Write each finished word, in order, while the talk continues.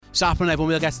Sapper and everyone,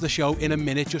 we'll get to the show in a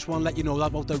minute. Just want to let you know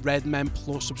about the Red Men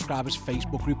Plus subscribers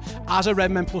Facebook group. As a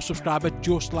Red Men Plus subscriber,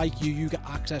 just like you get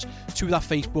access to that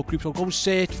Facebook group. So go and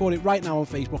search for it right now on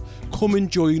Facebook. Come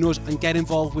and join us and get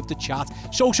involved with the chat.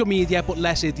 Social media, but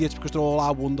less idiots because they're all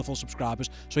our wonderful subscribers.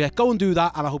 So yeah, go and do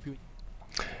that, and I hope you...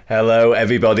 Hello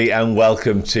everybody and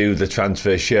welcome to the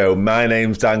Transfer Show. My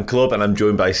name's Dan Clubb and I'm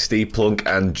joined by Steve Plunk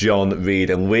and John Reid,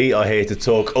 and we are here to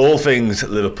talk all things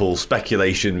Liverpool,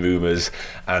 speculation, rumours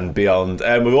and beyond.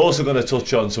 We're also going to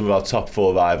touch on some of our top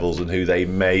four rivals and who they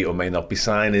may or may not be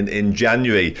signing in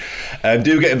January.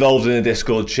 Do get involved in the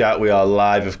Discord chat. We are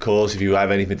live, of course. If you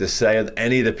have anything to say on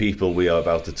any of the people we are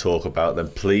about to talk about, then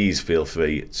please feel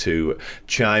free to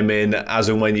chime in as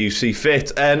and when you see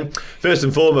fit. First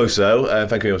and foremost though,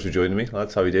 thank you very much for joining me,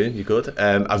 lads. How are you doing? You good?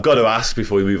 I've got to ask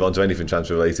before we move on to anything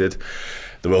transfer related.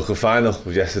 The World Cup final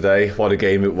was yesterday. What a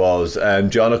game it was.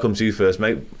 John, I'll come to you first,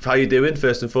 mate. How are you doing,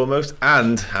 first and foremost?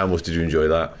 And how much did you enjoy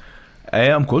that?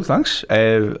 I'm good, thanks.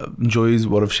 Enjoyed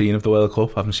what I've seen of the World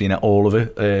Cup. I haven't seen all of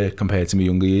it compared to my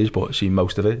younger years, but I've seen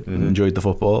most of it. Enjoyed the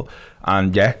football.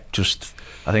 And yeah, just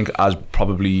I think as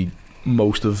probably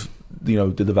most of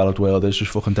the developed world is,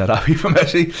 just fucking dead happy for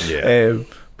Messi. Yeah.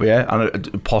 But yeah,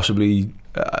 and possibly,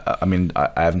 I mean,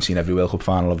 I haven't seen every World Cup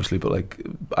final, obviously, but like,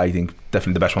 I think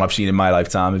definitely the best one I've seen in my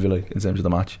lifetime, if you like, in terms of the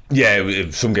match. Yeah, it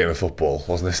was some game of football,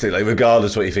 wasn't it? Like,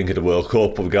 regardless what you think of the World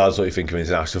Cup, or regardless what you think of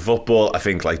international football, I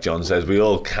think, like John says, we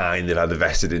all kind of had a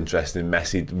vested interest in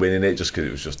Messi winning it, just because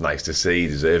it was just nice to see. He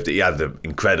deserved it. He had an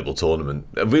incredible tournament.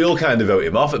 We all kind of wrote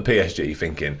him off at PSG,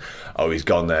 thinking, oh, he's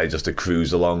gone there just to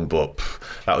cruise along, but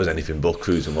that was anything but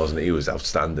cruising, wasn't it? He was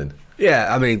outstanding.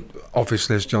 Yeah, I mean,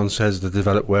 obviously, as John says, the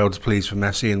developed world's pleased for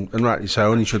Messi, and rightly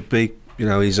so, and he should be.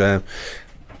 He's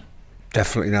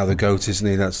definitely now the GOAT, isn't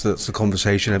he? That's the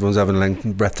conversation everyone's having, length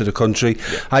and breadth of the country.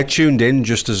 Yeah. I tuned in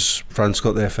just as France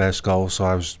got their first goal, so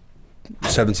I was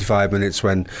 75 minutes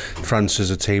when France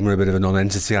as a team were a bit of a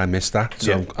non-entity. I missed that,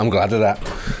 so yeah. I'm glad of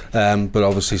that. But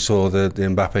obviously saw the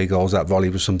Mbappe goals. That volley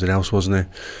was something else, wasn't it?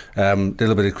 A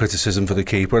little bit of criticism for the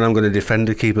keeper, and I'm going to defend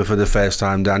the keeper for the first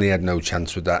time. Danny had no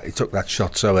chance with that. He took that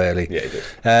shot so early. Yeah,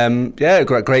 he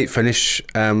did. Great finish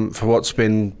for what's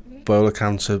been, by all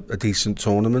accounts, a decent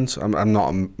tournament. I'm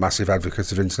not a massive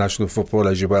advocate of international football,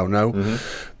 as you well know,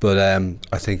 but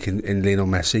I think in Lionel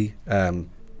Messi,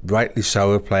 rightly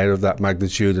so, a player of that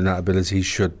magnitude and that ability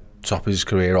should top his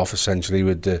career off essentially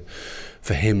with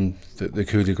for him the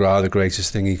coup de grace, the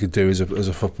greatest thing he could do as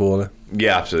a footballer.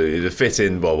 Yeah, absolutely. The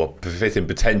fitting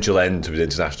potential end to his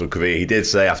international career. He did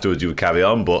say afterwards he would carry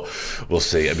on, but we'll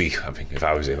see. I think if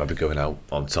I was him, I'd be going out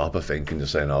on top, I think, and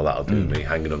just saying, oh, that'll do me,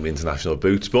 hanging on my international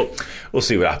boots. But we'll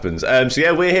see what happens. So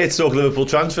yeah, we're here to talk Liverpool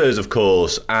transfers, of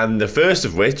course, and the first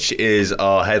of which is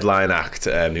our headline act,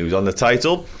 who's on the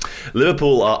title.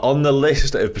 Liverpool are on the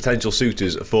list of potential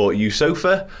suitors for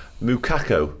Yusufa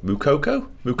Moukoko.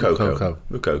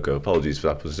 Apologies for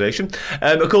that pronunciation.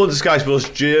 According to Sky Sports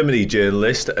Germany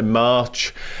journalist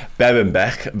March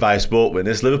Berenbeck via Sport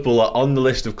Witness, Liverpool are on the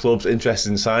list of clubs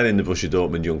interested in signing the Borussia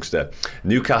Dortmund youngster.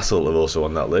 Newcastle are also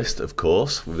on that list, of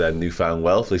course, with their newfound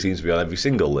wealth. They seem to be on every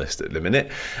single list at the minute.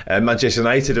 Manchester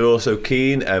United are also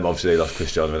keen. Obviously, they lost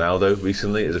Cristiano Ronaldo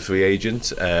recently as a free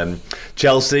agent.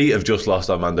 Chelsea have just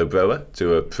lost Armando Broja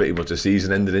to a pretty much a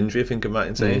season-ending injury, I think I'm right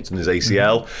in saying, on his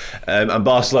ACL. And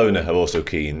Barcelona are also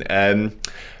keen.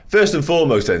 First and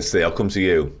foremost, then, Steve, I'll come to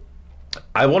you.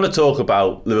 I want to talk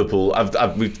about Liverpool.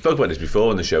 We've spoken about this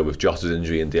before on the show with Jota's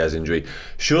injury and Diaz's injury.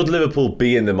 Should Liverpool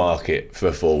be in the market for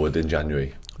a forward in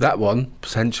January? That one,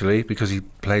 potentially, because he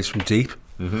plays from deep.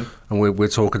 And we're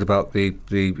talking about the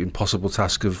impossible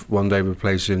task of one day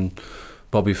replacing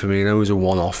Bobby Firmino is a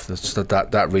one-off.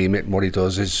 That remit and what he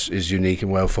does is unique in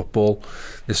world football.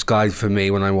 This guy, for me,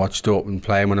 when I watch Dortmund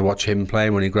play and when I watch him play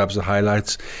and when he grabs the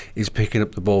highlights, he's picking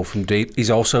up the ball from deep.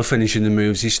 He's also finishing the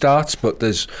moves he starts, but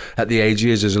there's, at the age he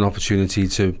is, there's an opportunity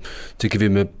to give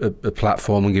him a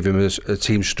platform and give him a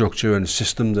team structure and a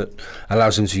system that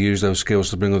allows him to use those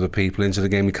skills to bring other people into the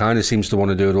game. He kind of seems to want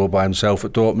to do it all by himself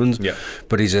at Dortmund,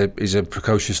 but he's a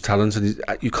precocious talent, and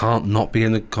you can't not be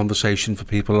in the conversation for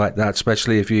people like that,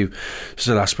 especially if you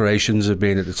still aspirations of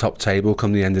being at the top table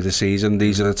come the end of the season.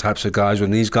 These are the types of guys,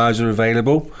 when these guys are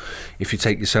available, if you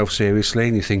take yourself seriously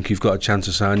and you think you've got a chance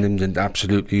to sign them, then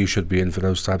absolutely you should be in for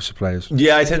those types of players.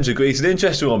 Yeah, I tend to agree. It's an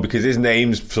interesting one because his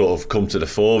name's sort of come to the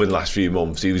fore in the last few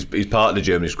months. He's part of the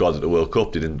Germany squad at the World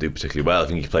Cup. He didn't do particularly well. I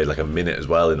think he played like a minute as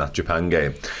well in that Japan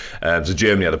game. So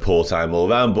Germany had a poor time all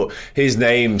around, but his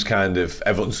name's kind of,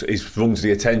 he's rung to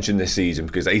the attention this season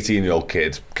because 18-year-old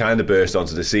kid kind of burst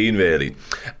onto the scene really.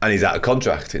 he? And he's out of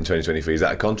contract in 2023. He's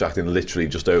out of contract in literally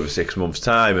just over 6 months'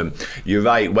 time. And you're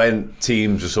right, when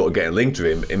teams are sort of getting linked to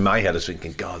him, in my head I was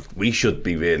thinking, God, we should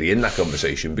be really in that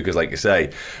conversation, because like you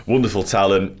say, wonderful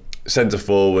talent, centre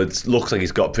forwards, looks like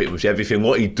he's got pretty much everything.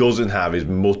 What he doesn't have is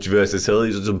much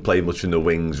versatility. He doesn't play much in the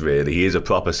wings, really. He is a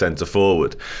proper centre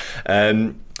forward.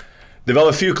 There are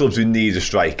a few clubs who need a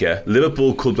striker.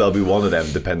 Liverpool could well be one of them,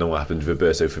 depending on what happens with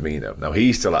Roberto Firmino. Now,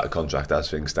 he's still out of contract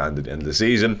as things stand at the end of the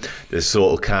season. There's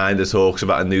sort of kind of talks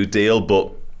about a new deal,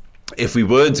 but if we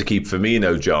weren't to keep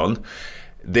Firmino, John,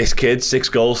 this kid, 6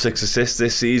 goals, 6 assists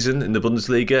this season in the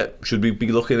Bundesliga, should we be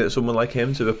looking at someone like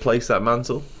him to replace that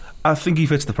mantle? I think he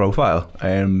fits the profile.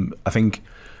 I think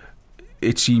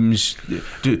it seems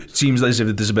as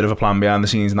if there's a bit of a plan behind the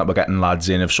scenes, and that we're getting lads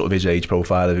in of sort of his age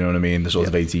profile, if you know what I mean, the sort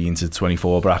of 18 to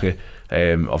 24 bracket.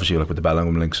 Obviously, like with the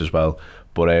Bellingham links as well.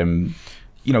 But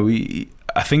you know,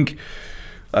 I think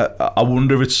I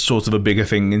wonder if it's sort of a bigger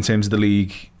thing in terms of the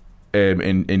league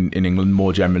in England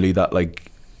more generally, that like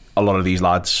a lot of these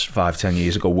lads 5-10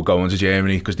 years ago were going to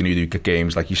Germany because they knew they'd get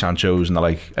games like your Sanchos and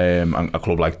and a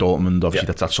club like Dortmund. Obviously,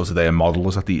 that's sort of their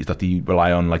models that they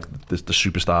rely on, like the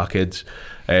superstar kids.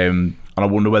 And I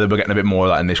wonder whether we're getting a bit more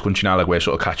of that in this country now. Like, we're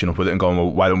sort of catching up with it and going, well,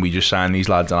 why don't we just sign these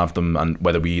lads and have them? And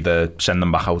whether we either send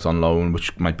them back out on loan,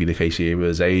 which might be the case here with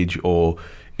his age, or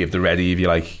if they're ready, if you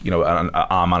like, you know, and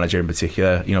our manager in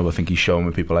particular, you know, I think he's shown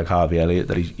with people like Harvey Elliott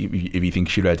that if he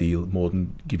thinks you're ready, he'll more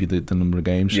than give you the number of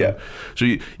games. So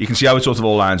you can see how it sort of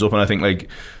all lines up, and I think like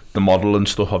the model and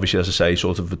stuff, obviously, as I say,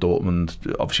 sort of the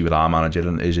Dortmund, obviously with our manager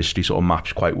and his history, sort of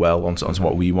maps quite well onto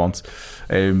what we want. So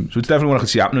it's definitely what I could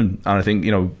see happening, and I think,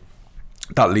 you know,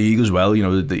 that league as well, you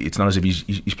know, it's not as if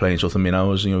he's playing sort of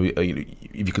minnows. You know,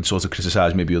 if you could sort of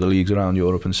criticise maybe other leagues around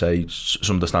Europe and say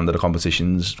some of the standard of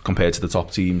competitions compared to the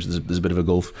top teams, there's a bit of a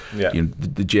gulf. Yeah. You know,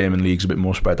 the German league's a bit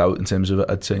more spread out in terms of,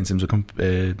 I'd say, in terms of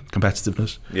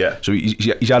competitiveness. Yeah. So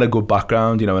he's had a good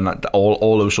background, you know, and that,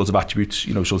 all those sorts of attributes,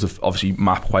 you know, sort of obviously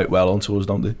map quite well onto us,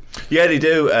 don't they? Yeah, they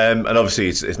do. And obviously,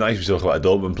 it's nice to talk about a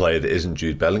Dortmund player that isn't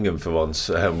Jude Bellingham for once.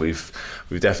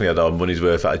 We've definitely had our money's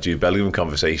worth out of Jude Bellingham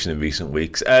conversation in recent weeks.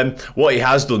 What he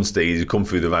has done, Steve, he's come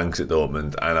through the ranks at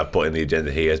Dortmund, and I've put in the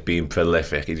agenda here, has been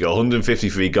prolific. He's got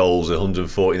 153 goals and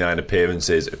 149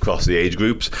 appearances across the age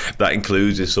groups. That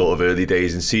includes his sort of early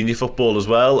days in senior football as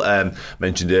well.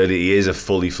 Mentioned earlier, he is a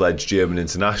fully fledged German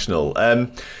international.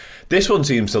 This one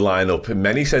seems to line up in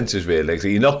many senses, really. So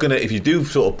you're not going to, if you do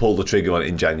sort of pull the trigger on it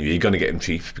in January, you're going to get him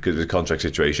cheap because of the contract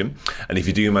situation. And if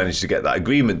you do manage to get that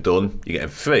agreement done, you get him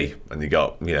free, and you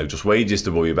got, you know, just wages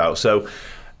to worry about. So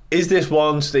is this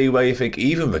one, Steve, where you think,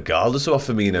 even regardless of what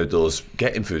Firmino does,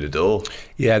 get him through the door?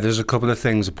 Yeah, there's a couple of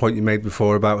things. A point you made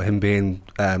before about him being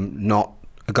not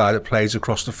a guy that plays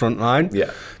across the front line,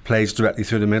 plays directly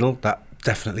through the middle. That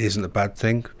definitely isn't a bad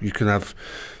thing. You can have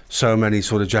so many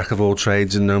sort of jack of all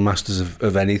trades and no masters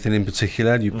of anything in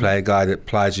particular. You play a guy that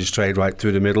plies his trade right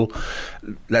through the middle.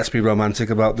 Let's be romantic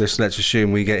about this. Let's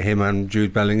assume we get him and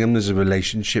Jude Bellingham. There's a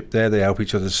relationship there. They help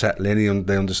each other settle in.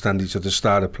 They understand each other's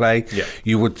style of play. Yeah.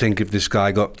 You would think if this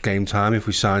guy got game time, if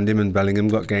we signed him and Bellingham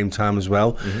got game time as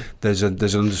well, there's an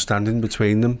understanding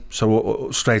between them.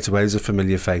 So straight away there's a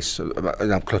familiar face.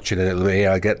 I'm clutching a little bit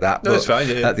here, I get that. No, it's fine.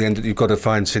 Yeah. At the end, you've got to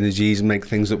find synergies and make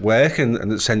things that work,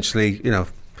 and essentially, you know,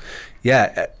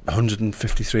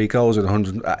 153 goals at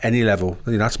 100 at any level. I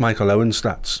mean, that's Michael Owen's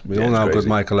stats. We all know how good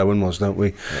Michael Owen was, don't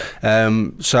we? Yeah.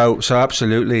 So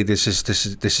absolutely, this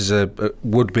is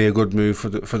would be a good move for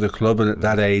the club. And at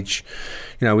that age,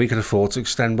 you know, we can afford to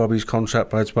extend Bobby's contract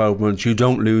by 12 months. You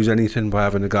don't lose anything by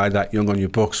having a guy that young on your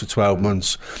books for 12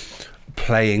 months.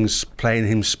 Playing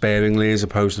him sparingly as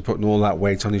opposed to putting all that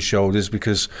weight on his shoulders,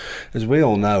 because as we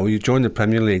all know, you join the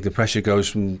Premier League, the pressure goes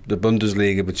from the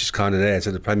Bundesliga, which is kind of there,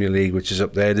 to the Premier League, which is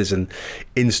up there. There's an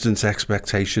instant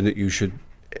expectation that you should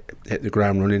hit the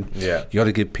ground running. You got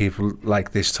to give people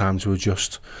like this time to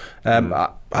adjust. I'm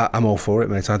all for it,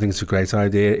 mate. I think it's a great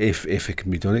idea. If it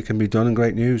can be done, it can be done, and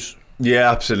great news.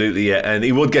 Yeah, absolutely, yeah. And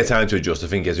he would get time to adjust, I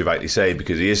think, as you rightly say,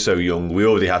 because he is so young. We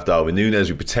already have Darwin Núñez.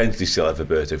 We potentially still have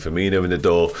Roberto Firmino in the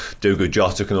door. Diogo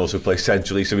Jota can also play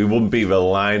centrally, so we wouldn't be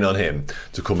relying on him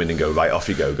to come in and go, right, off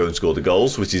you go and score the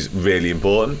goals, which is really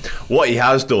important. What he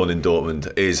has done in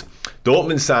Dortmund is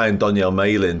Dortmund signed Daniel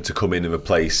Malin to come in and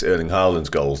replace Erling Haaland's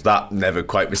goals. That never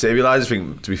quite materialised. I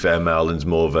think, to be fair, Malin's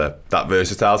more of that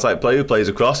versatile type player who plays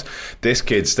across. This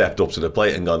kid stepped up to the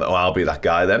plate and gone, oh, I'll be that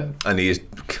guy then. And he is...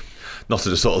 not to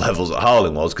the sort of levels that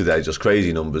Haaland was, because they're just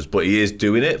crazy numbers, but he is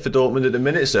doing it for Dortmund at the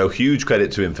minute, so huge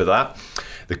credit to him for that.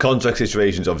 The contract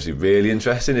situation is obviously really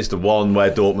interesting. It's the one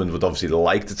where Dortmund would obviously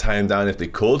like to tie him down if they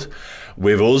could.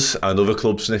 With us and other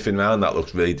clubs sniffing around, that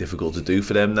looks really difficult to do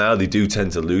for them now. They do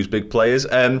tend to lose big players.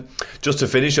 Just to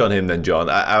finish on him then, John,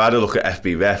 I had a look at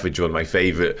FB Ref, which is one of my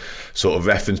favourite sort of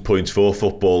reference points for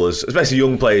footballers, especially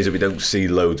young players that we don't see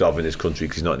loads of in this country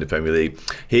because he's not in the Premier League.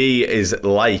 He is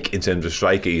like, in terms of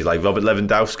striker, he's like Robert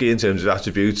Lewandowski in terms of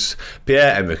attributes.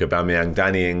 Pierre-Emerick Aubameyang,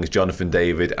 Danny Ings, Jonathan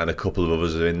David, and a couple of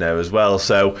others are in there as well.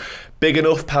 So big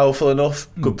enough, powerful enough,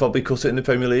 could probably cut it in the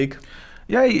Premier League.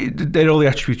 Yeah, they're all the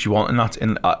attributes you want in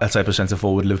that type of centre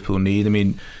forward Liverpool need. I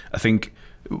mean, I think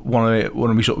one of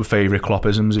my sort of favourite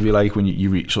Kloppisms, if you like, when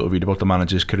you sort of read about the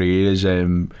manager's career, is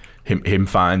him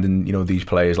finding, you know, these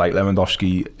players like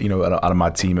Lewandowski, you know, at a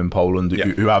mad team in Poland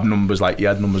who have numbers, like he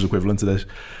had numbers equivalent to this.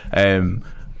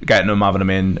 Getting them, having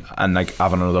them in, and like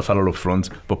having another fella up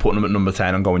front, but putting them at number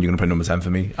 10 and going, you're going to play number 10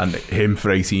 for me. And him for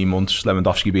 18 months,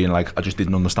 Lewandowski being like, I just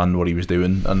didn't understand what he was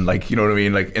doing, and like, you know what I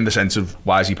mean, like in the sense of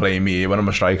why is he playing me when I'm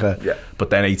a striker? Yeah.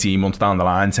 But then 18 months down the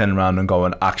line, turning around and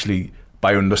going, actually,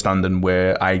 by understanding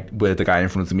where the guy in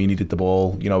front of me needed the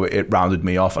ball, you know, it rounded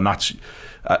me off, and that's.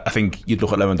 I think you'd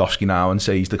look at Lewandowski now and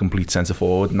say he's the complete centre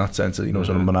forward in that sense, you know,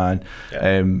 so number 9.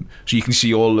 Yeah. So you can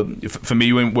see all. For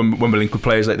me, when we link with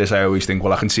players like this, I always think,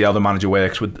 well, I can see how the manager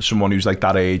works with someone who's like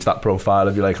that age, that profile,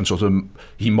 if you like, and sort of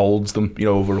he moulds them, you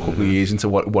know, over a couple of years into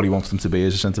what he wants them to be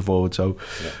as a centre forward. So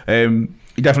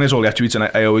he definitely has all the attributes, and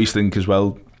I always think as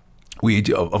well,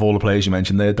 of all the players you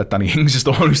mentioned there, that Danny Ings is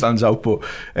the one who stands out. But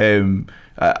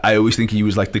I always think he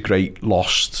was like the great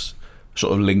lost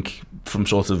sort of link from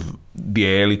sort of the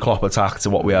early Klopp attack to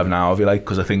what we have now, if you like,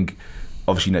 because I think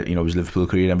obviously, you know, his Liverpool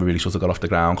career never really sort of got off the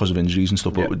ground because of injuries and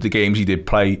stuff, but the games he did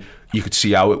play, you could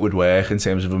see how it would work in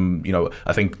terms of him, you know.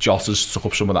 I think Jota's took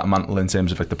up some of that mantle in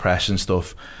terms of like the press and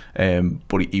stuff,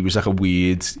 but he was like a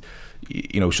weird,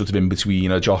 you know, sort of in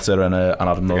between a Jota and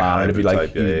Adam Lallana, if you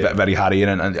like, very harrying,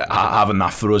 and having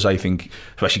that for us, I think,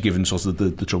 especially given sort of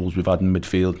the troubles we've had in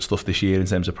midfield and stuff this year in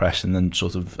terms of pressing and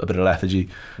sort of a bit of lethargy,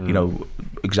 you know,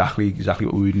 exactly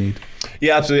what we would need.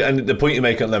 Yeah, absolutely. And the point you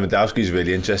make on Lewandowski is a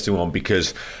really interesting one,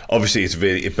 because obviously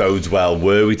it bodes well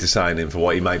were we to sign him for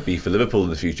what he might be for Liverpool in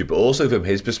the future, but also from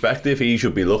his perspective, he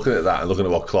should be looking at that and looking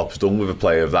at what Klopp's done with a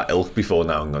player of that ilk before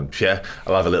now and going, yeah,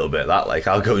 I'll have a little bit of that. Like,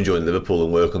 I'll go and join Liverpool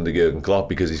and work under Jurgen Klopp,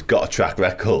 because he's got a track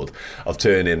record of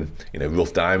turning, you know,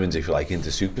 rough diamonds, if you like,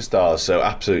 into superstars. So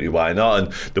absolutely, why not?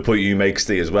 And the point you make,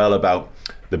 Steve, as well about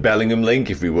the Bellingham link,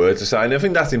 if we were to sign him, I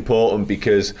think that's important,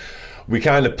 because we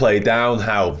kind of play down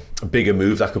how big a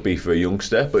move that could be for a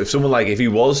youngster. But if he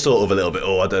was sort of a little bit,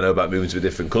 I don't know about moving to a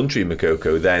different country,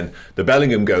 Moukoko, then the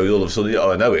Bellingham goes, all of a sudden,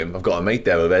 I know him, I've got a mate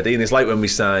there already. And it's like when we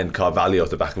signed Carvalho off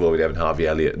the back of already having Harvey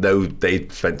Elliott. Though they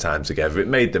spent time together, it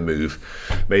made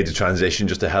the transition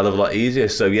just a hell of a lot easier.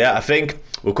 So yeah, I think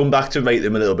we'll come back to rate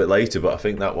them a little bit later, but I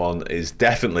think that one is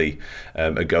definitely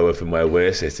a goer from where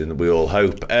we're sitting, we all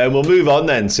hope. We'll move on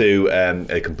then to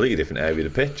a completely different area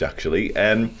of the pitch, actually.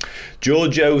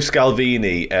 Giorgio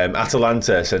Scalvini,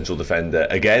 Atalanta central defender,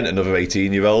 again another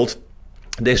 18-year-old.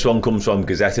 This one comes from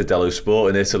Gazzetta dello Sport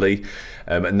in Italy,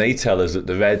 and they tell us that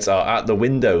the Reds are at the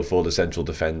window for the central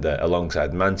defender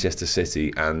alongside Manchester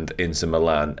City and Inter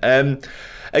Milan.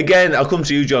 Again, I'll come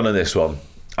to you, John, on this one.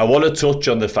 I want to touch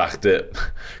on the fact that,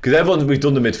 because we've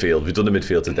done the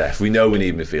midfield to death. We know we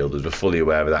need midfielders, we're fully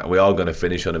aware of that. We are going to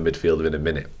finish on a midfielder in a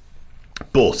minute.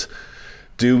 But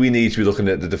do we need to be looking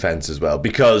at the defence as well?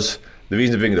 Because the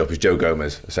reason to bring it up is Joe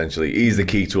Gomez, essentially. He's the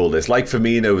key to all this. Like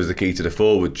Firmino was the key to the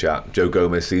forward chat, Joe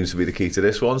Gomez seems to be the key to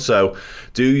this one. So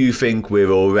do you think we're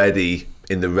already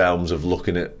in the realms of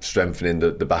looking at strengthening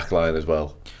the back line as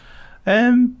well?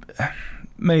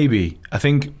 Maybe. I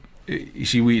think, you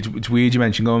see, it's weird you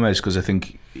mention Gomez, because I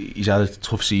think he's had a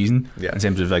tough season in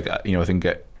terms of, like, you know, I think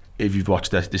if you've watched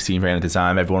this team for any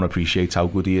time, everyone appreciates how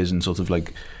good he is and sort of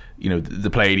like, you know, the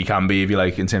player he can be, if you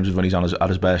like, in terms of when he's at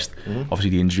his best.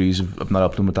 Obviously the injuries have not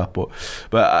helped him with that, but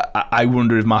I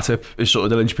wonder if Matip is sort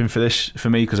of the linchpin for this for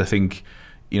me, because I think,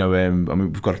 you know, I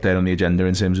mean, we've got it there on the agenda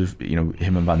in terms of, you know,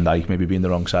 him and Van Dijk maybe being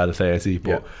the wrong side of 30,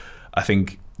 but I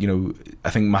think, you know, I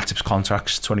think Matip's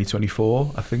contract's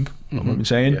 2024, I think, what I've been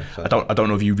saying. I don't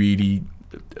know if you really,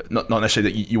 not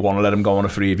necessarily that you want to let him go on a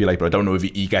free, if you like, but I don't know if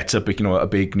he gets a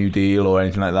big new deal or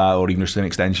anything like that, or even just an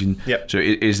extension. So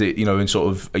is it, you know, in sort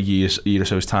of a year or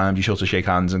so's time, you sort of shake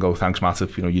hands and go, thanks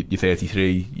Matip, you know, you're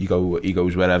 33, he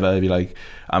goes wherever, if you like,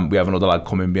 and we have another lad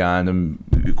coming behind him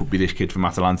who could be this kid from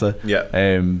Atalanta.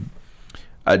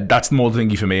 That's more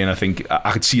thingy for me, and I think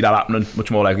I could see that happening much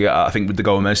more. Like, I think with the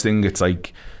Gomez thing, it's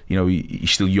like, you know,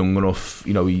 he's still young enough,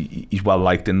 you know, he's well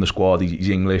liked in the squad, he's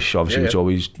English, obviously, which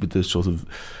always with the sort of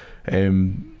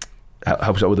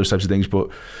helps out with those types of things. But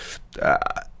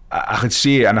I could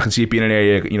see it, and I can see it being an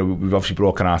area. We've obviously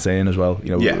brought Kanate in as well.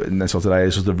 And then sort of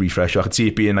that sort of refresh. I could see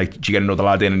it being like, do you get another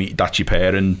lad in and that's your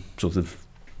pair, and sort of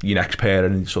your next pair,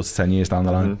 and sort of 10 years down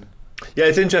the line. Yeah,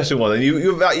 it's an interesting one. And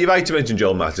you're right to mention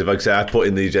Joel Matip. Like I say, I put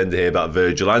in the agenda here about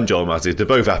Virgil and Joel Matip. They're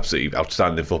both absolutely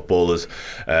outstanding footballers.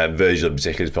 Virgil in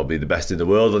particular is probably the best in the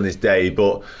world on this day,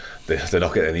 but they're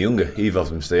not getting any younger, either of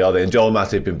them, are they? And Joel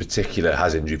Matip in particular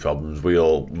has injury problems. We're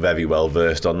all very well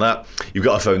versed on that. You've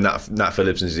got to throw Nat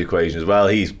Phillips into the equation as well.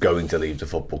 He's going to leave the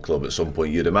football club at some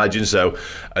point, you'd imagine. So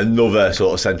another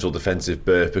sort of central defensive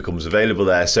berth becomes available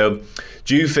there. So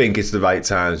do you think it's the right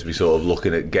time to be sort of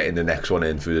looking at getting the next one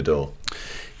in through the door?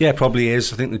 Yeah, probably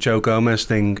is. I think the Joe Gomez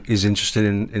thing is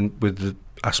interesting in with the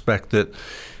aspect that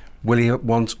will he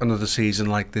want another season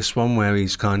like this one where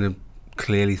he's kind of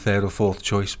clearly third or fourth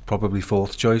choice, probably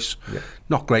fourth choice.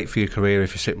 Not great for your career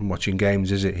if you're sitting watching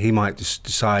games, is it? He might just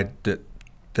decide that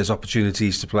there's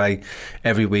opportunities to play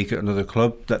every week at another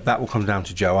club. That will come down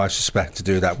to Joe, I suspect, to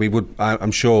do that.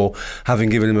 I'm sure, having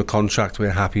given him a contract,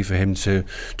 we're happy for him to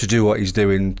do what he's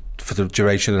doing for the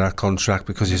duration of that contract,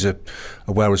 because he's a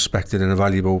well-respected and a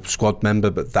valuable squad member.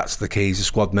 But that's the key. He's a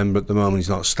squad member at the moment. He's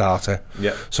not a starter.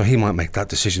 So he might make that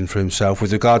decision for himself.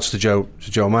 With regards to Joe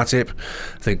Matip,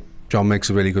 I think John makes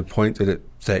a really good point that at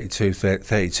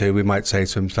 32, we might say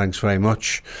to him, thanks very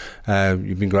much.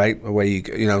 You've been great. Away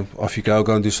off you go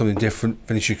and do something different.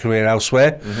 Finish your career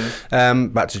elsewhere.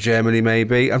 Back to Germany,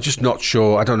 maybe. I'm just not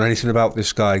sure. I don't know anything about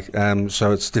this guy,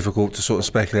 so it's difficult to sort of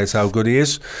speculate how good he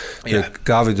is.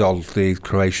 Garvidol, the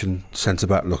Croatian centre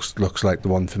back, looks like the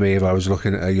one for me if I was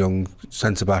looking at a young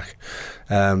centre back.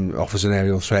 Offers an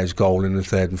aerial threat. His goal in the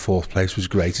third and fourth place was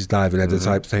great. His diving header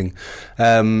type thing.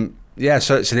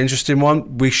 So it's an interesting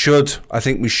one. I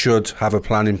think we should have a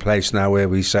plan in place now where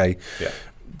we say,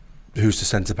 who's the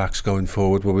centre-backs going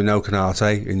forward? Well, we know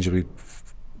Kanate, injury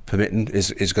permitting,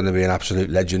 is going to be an absolute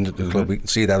legend at the club. We can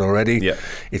see that already.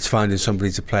 It's finding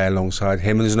somebody to play alongside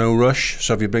him, and there's no rush.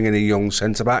 So if you bring in a young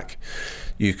centre-back,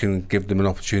 you can give them an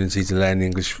opportunity to learn the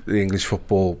English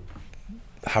football,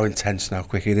 how intense and how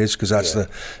quick it is, because that's the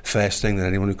first thing that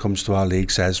anyone who comes to our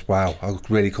league says, wow, I'm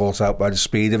really caught out by the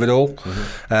speed of it all.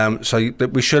 So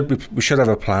we should have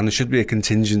a plan. There should be a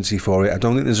contingency for it. I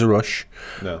don't think there's a rush,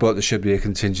 but there should be a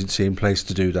contingency in place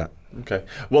to do that. Okay.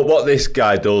 What this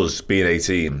guy does, being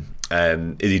 18,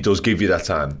 is he does give you that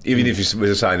time. Even if you were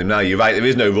to sign him now, you're right, there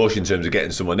is no rush in terms of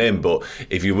getting someone in, but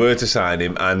if you were to sign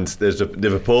him, and the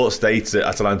report states that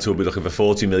Atalanta will be looking for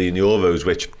 €40 million,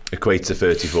 which equates to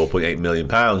 £34.8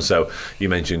 million. So you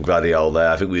mentioned Gvardiol there.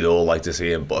 I think we'd all like to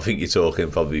see him, but I think you're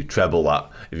talking probably treble that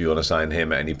if you want to sign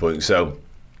him at any point. So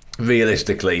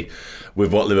realistically,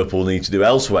 with what Liverpool need to do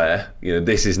elsewhere,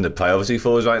 this isn't a priority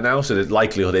for us right now. So the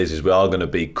likelihood is we are going to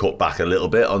be cut back a little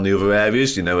bit on the other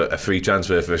areas. A free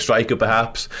transfer for a striker,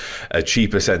 perhaps, a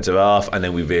cheaper centre half, and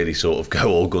then we really sort of go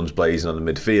all guns blazing on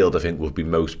the midfield. I think would be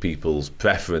most people's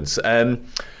preference.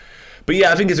 But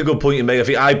yeah, I think it's a good point you make.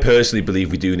 I personally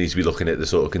believe we do need to be looking at the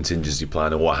sort of contingency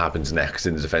plan and what happens next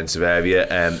in the defensive area.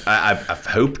 I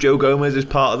hope Joe Gomez is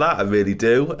part of that. I really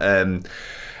do.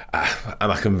 Am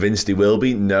I convinced he will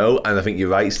be? No. And I think you're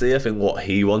right, Steve. I think what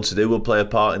he wants to do will play a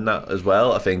part in that as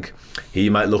well. I think he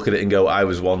might look at it and go, I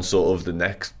was once sort of the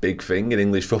next big thing in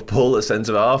English football at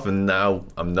centre half, and now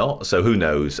I'm not. So who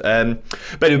knows? But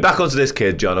anyway, back onto this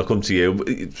kid, John. I'll come to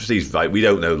you. Steve's right. We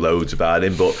don't know loads about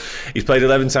him, but he's played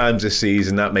 11 times this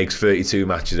season. That makes 32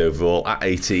 matches overall. At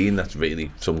 18, that's really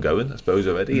some going, I suppose,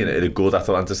 already. And a good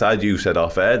Atalanta side. You said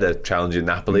off air, they're challenging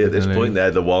Napoli at this point.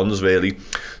 They're the ones really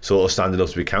sort of standing up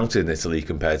to be counted in Italy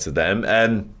compared to them.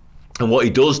 And what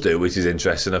he does do, which is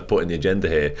interesting, I've put in the agenda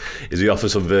here, is he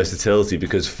offers some versatility,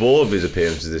 because 4 of his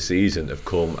appearances this season have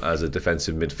come as a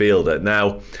defensive midfielder.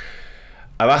 Now,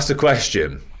 I've asked the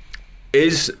question,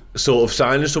 is sort of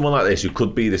signing someone like this who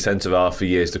could be the centre half for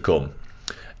years to come,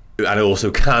 and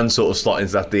also can sort of slot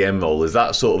into that DM role, is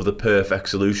that sort of the perfect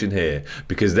solution here?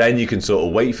 Because then you can sort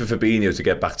of wait for Fabinho to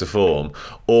get back to form,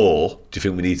 or do you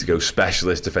think we need to go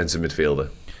specialist defensive midfielder?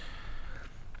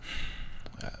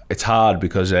 It's hard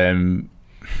because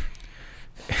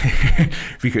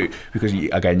because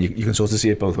again you can sort of see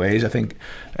it both ways. I think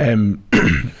I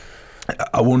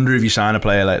wonder if you sign a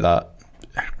player like that,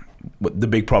 the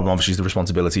big problem obviously is the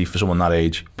responsibility for someone that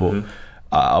age, but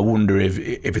I wonder if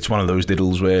it's one of those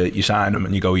diddles where you sign him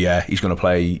and you go, yeah, he's going to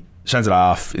play centre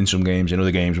half in some games. In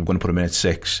other games, we're going to put him in at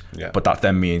 6. Yeah. But that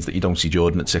then means that you don't see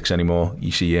Jordan at 6 anymore.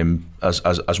 You see him as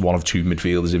one of 2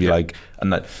 midfielders, if you like,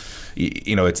 and that.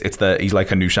 You know, he's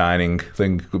like a new signing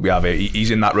thing. We have it. He's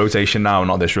in that rotation now,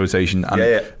 not this rotation.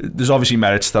 And there's obviously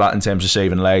merits to that in terms of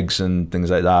saving legs and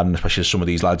things like that, and especially some of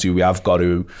these lads who we have got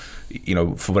who, you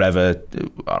know, for whatever,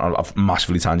 I've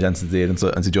massively tangented there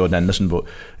into Jordan Henderson, but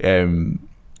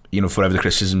you know, for whatever the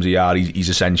criticisms he's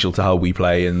essential to how we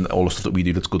play and all the stuff that we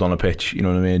do that's good on a pitch. You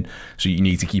know what I mean? So you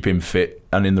need to keep him fit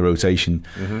and in the rotation.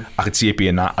 I could see it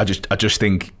being that. I just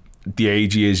think the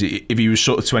age he is, if he was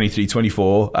sort of 23,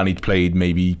 24 and he'd played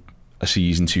maybe a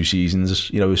season, 2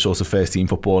 seasons, you know, sort of first team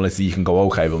football, and you can go,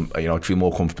 okay, but, you know, I'd feel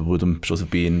more comfortable with him sort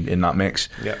of being in that mix.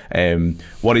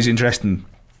 What is interesting,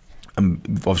 and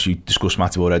we've obviously discussed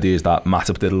Matip already, is that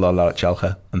Matip did a lot of that at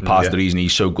Schalke, and part of the reason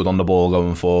he's so good on the ball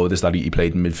going forward is that he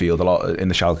played in midfield a lot in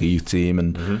the Schalke youth team,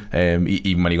 and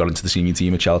even when he got into the senior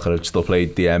team at Schalke, he still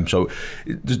played DM. So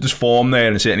there's form there,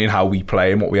 and certainly in how we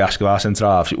play and what we ask of our centre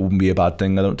halves, it wouldn't be a bad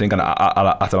thing, I don't think. And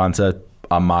Atalanta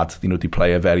are mad, you know, they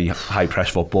play a very high press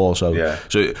football, so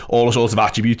all the sorts of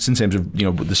attributes in terms of, you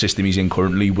know, the system he's in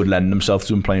currently would lend himself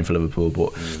to him playing for Liverpool.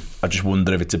 But I just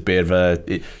wonder if it's a bit of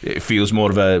it feels more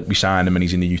of a, we sign him and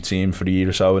he's in the youth team for a year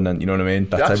or so, and then, you know what I mean,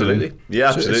 that absolutely type of thing.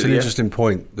 absolutely. It's an interesting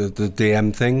point, the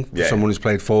DM thing, someone who's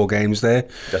played 4 games there,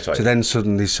 that's right, to then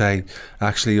suddenly say,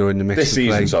 actually you're in the mix this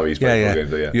season play. Sorry, he's played 4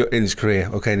 games, you're in his career,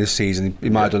 okay, in this season he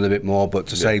might have done a bit more, but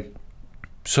to say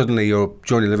suddenly you're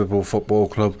joining Liverpool Football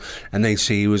Club and they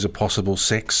see you as a possible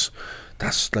 6,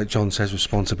 that's, like John says,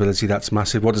 responsibility. That's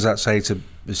massive. What does that say to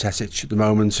Bajcetic at the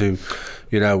moment? To,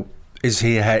 you know, is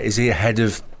he ahead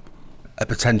of a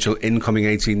potential incoming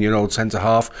 18-year-old centre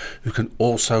half who can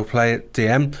also play at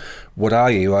DM? What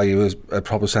are you? Are you a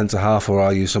proper centre half, or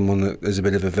are you someone that is a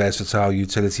bit of a versatile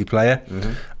utility player?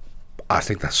 I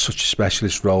think that's such a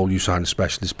specialist role. You sign a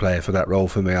specialist player for that role.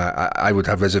 For me, I would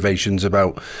have reservations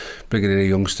about bringing in a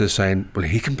youngster saying, well,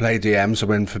 he can play DM, so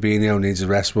when Fabinho needs a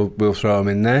rest, we'll throw him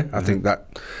in there. I think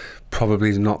that probably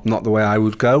is not the way I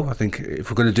would go. I think if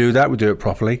we're going to do that, we do it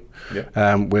properly.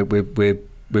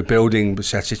 We're building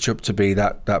Bajcetic up to be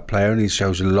that player, and he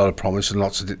shows a lot of promise and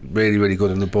lots of really, really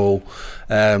good on the ball.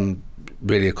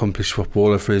 Really accomplished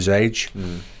footballer for his age.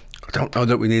 I don't know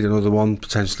that we need another one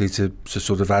potentially to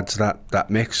sort of add to that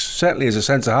mix. Certainly as a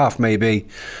centre half, maybe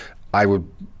I would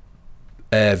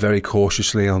very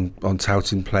cautiously on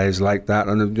touting players like that.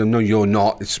 And I know you're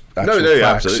not. It's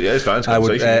absolutely, it's fine. It's I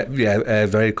would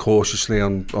very cautiously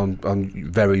on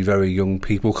very, very young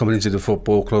people coming into the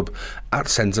football club at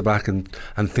centre back and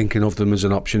thinking of them as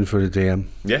an option for a DM.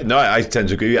 Yeah, no, I tend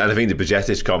to agree, and I think the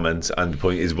Bajcetic comment and the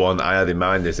point is one I had in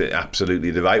mind is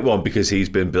absolutely the right one, because he's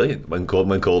been brilliant when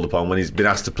called upon, when he's been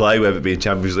asked to play, whether it be in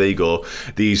Champions League or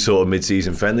these sort of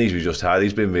mid-season friendlies we just had.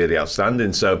 He's been really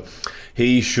outstanding. So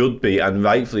he should be, and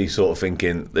rightfully, sort of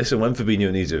thinking, listen, when Fabinho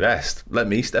needs a rest, let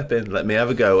me step in, let me have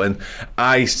a go. And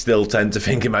I still tend to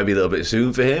think it might be a little bit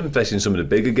soon for him, especially in some of the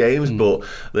bigger games. But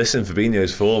listen,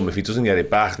 Fabinho's form, if he doesn't get it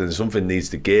back, then something needs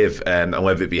to give. And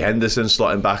whether it be Henderson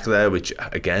slotting back there, which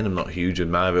again I'm not a huge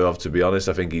admirer of, to be honest.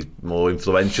 I think he's more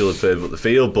influential further up the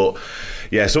field, but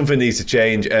yeah, something needs to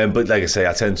change. But like I say,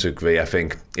 I tend to agree. I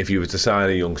think if you were to sign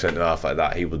a young centre half like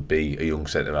that, he would be a young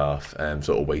centre half,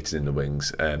 sort of waiting in the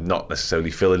wings, not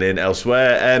necessarily filling in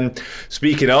elsewhere.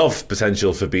 Speaking of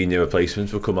potential Fabinho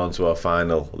replacements, we'll come on to our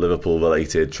final Liverpool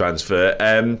related transfer.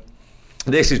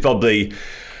 This is probably,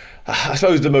 I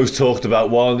suppose, the most talked about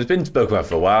one. It's been spoken about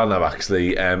for a while now,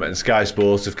 actually, and Sky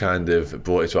Sports have kind of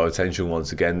brought it to our attention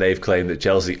once again. They've claimed that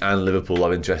Chelsea and Liverpool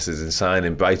are interested in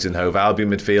signing Brighton Hove Albion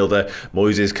midfielder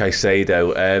Moises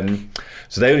Caicedo.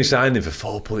 So they only signed him for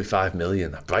 4.5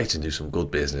 million. Brighton do some good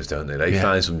business, don't they? They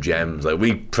find some gems. Like,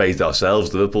 we praised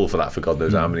ourselves, Liverpool, for that for God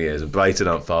knows how many years, and Brighton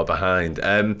aren't far behind.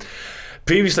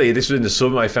 Previously, this was in the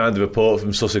summer, I found a report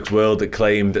from Sussex World that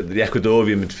claimed that the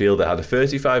Ecuadorian midfielder had a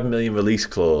 35 million release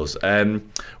clause.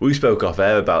 We spoke off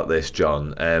air about this,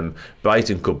 John.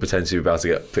 Brighton could potentially be about to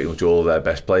get pretty much all of their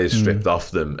best players stripped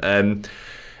off them.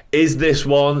 Is this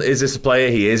a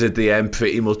player? He is a DM,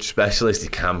 pretty much specialist. He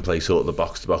can play sort of the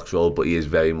box-to-box role, but he is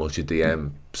very much a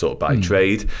DM sort of by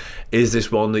trade. Is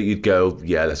this one that you'd go,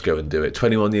 yeah, let's go and do it?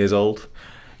 21 years old?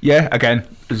 Yeah, again,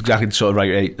 it's exactly the sort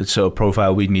of sort of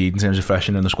profile we'd need in terms of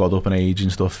freshening the squad up and age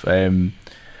and stuff.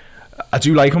 I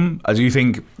do like him. I do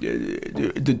think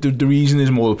the reason is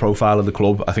more the profile of the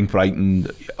club. I think Brighton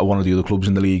are one of the other clubs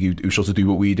in the league who sort of do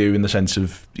what we do, in the sense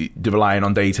of they're relying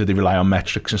on data, they rely on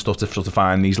metrics and stuff to sort of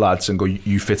find these lads and go,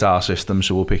 you fit our system,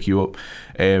 so we'll pick you up.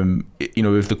 You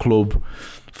know, if the club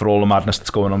for all the madness that's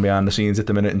going on behind the scenes at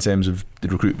the minute in terms of the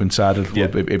recruitment side of the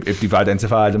club. If they've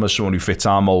identified him as someone who fits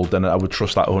our mould, then I would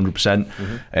trust that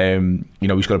 100%. You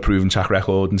know, he's got a proven track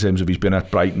record in terms of he's been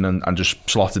at Brighton and just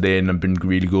slotted in and been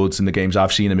really good in the games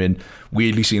I've seen him in.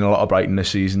 Weirdly seen a lot of Brighton this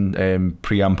season,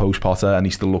 pre and post Potter, and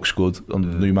he still looks good under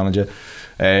the new manager.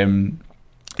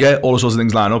 Yeah, all sorts of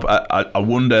things line up. I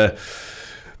wonder,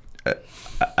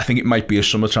 I think it might be a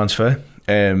summer transfer.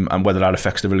 And whether that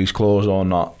affects the release clause or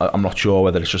not, I'm not sure.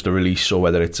 Whether it's just a release or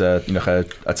whether it's a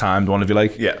timed one, if you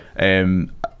like. Yeah. I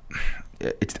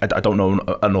don't know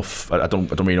enough. I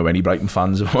don't really know any Brighton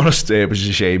fans, if I'm honest, which is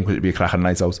a shame because it'd be a cracking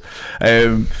night out.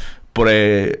 But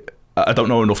I don't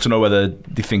know enough to know whether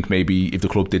they think maybe if the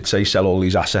club did say sell all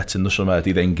these assets in the summer,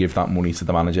 they then give that money to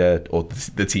the manager or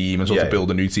the team and sort of build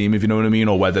a new team, if you know what I mean,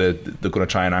 or whether they're going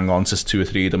to try and hang on to 2 or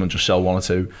 3 of them and just sell 1 or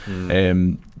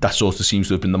 2. That sort of seems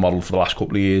to have been the model for the last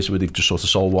couple of years, where they've just sort of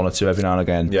sold 1 or 2 every now and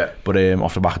again. Yeah. But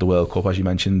off the back of the World Cup, as you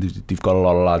mentioned, they've got a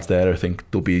lot of lads there. I think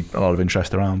there'll be a lot of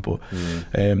interest around. But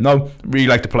no, really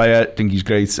like the player. I think he's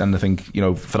great, and I think, you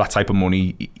know, for that type of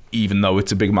money, even though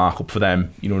it's a big markup for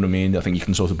them, you know what I mean, I think you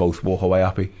can sort of both walk away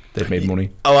happy. They've made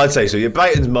money. Oh, I'd say so. Your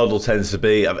Brighton's model tends to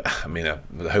be, I mean, I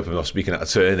hope I'm not speaking out of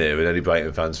turn here, but any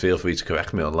Brighton fans, feel free to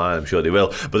correct me online, I'm sure they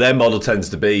will. But their model tends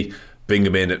to be bring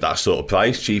them in at that sort of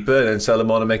price, cheaper, and then sell them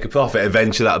on and make a profit.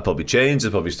 Eventually that'll probably change.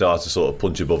 They'll probably start to sort of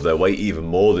punch above their weight even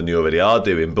more than they already are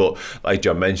doing. But like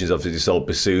John mentions, obviously they sold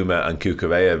Bissouma and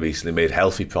Cucurella recently, made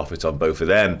healthy profits on both of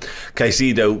them.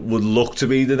 Caicedo would look to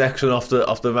be the next one off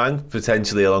the rank,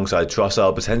 potentially alongside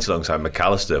Trossard, potentially alongside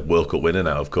McAllister, World Cup winner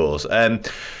now, of course.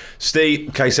 Steve,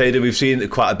 Caicedo, we've seen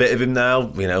quite a bit of him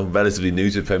now, you know, relatively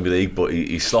new to the Premier League, but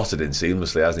he's slotted in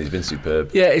seamlessly, hasn't he? He's been superb.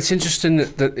 Yeah, it's interesting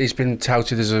that he's been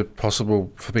touted as a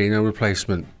possible Fabinho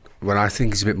replacement, when I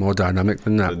think he's a bit more dynamic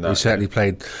than that. He certainly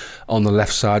played on the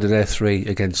left side of their 3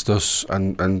 against us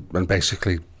and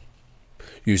basically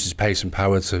used his pace and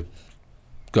power to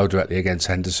go directly against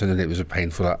Henderson, and it was a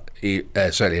painful,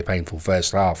 certainly a painful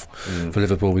first half for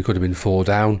Liverpool. We could have been 4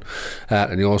 down,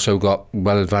 and he also got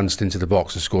well advanced into the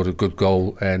box and scored a good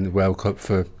goal in the World Cup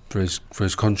for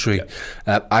his country.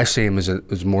 I see him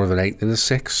as more of an 8 than a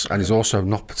 6, and he's also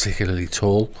not particularly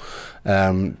tall.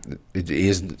 He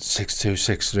isn't 6'2",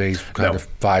 6'3", he's kind of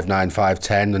 5'9",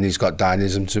 5'10", and he's got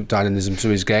dynamism to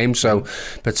his game, so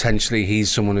potentially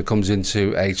he's someone who comes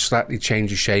into a slightly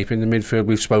change of shape in the midfield.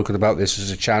 We've spoken about this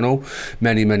as a channel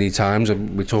many times,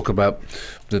 and we talk about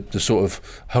the sort of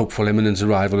hopeful imminent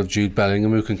arrival of Jude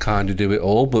Bellingham, who can kind of do it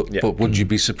all, but would you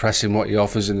be suppressing what he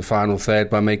offers in the final third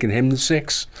by making him the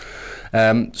 6?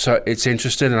 So it's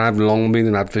interesting, and I've long been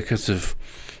an advocate of,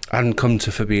 and come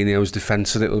to Fabinho's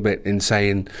defence a little bit in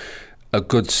saying a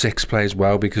good 6 plays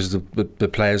well because the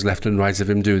players left and right of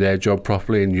him do their job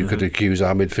properly, and you could accuse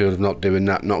our midfield of not doing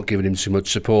that, not giving him too much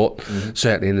support,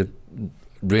 certainly in the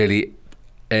really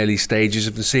early stages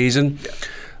of the season.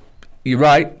 You're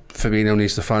right, Fabinho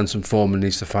needs to find some form and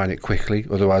needs to find it quickly,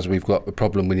 otherwise we've got a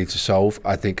problem we need to solve.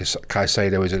 I think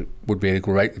Caicedo would be a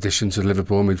great addition to the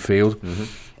Liverpool midfield,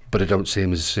 but I don't see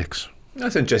him as a 6.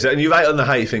 That's interesting, and you're right on the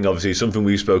height thing. Obviously, something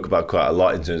we spoke about quite a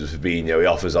lot in terms of Fabinho. He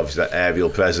offers obviously that aerial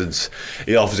presence.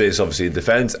 He offers it obviously in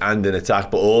defence and in attack,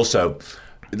 but also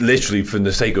literally from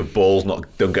the sake of balls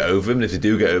don't get over him. And if they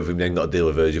do get over him, then got to deal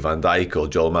with Virgil van Dijk or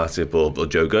Joel Matip or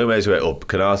Joe Gomez or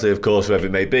Canate, of course, whoever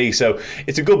it may be. So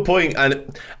it's a good point,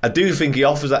 and I do think he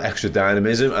offers that extra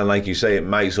dynamism, and like you say, it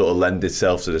might sort of lend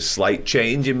itself to the slight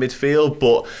change in midfield.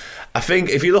 But I think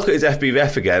if you look at his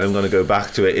FBref again, I'm going to go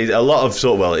back to it. A lot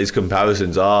of his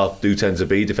comparisons do tend to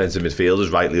be defensive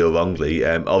midfielders, rightly or wrongly.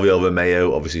 Oriol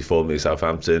Romeo, obviously formerly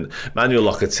Southampton, Manuel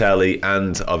Locatelli,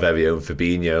 and our very own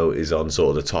Fabinho is on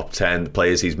sort of the top 10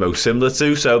 players he's most similar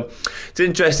to. So it's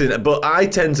interesting, but I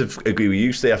tend to agree with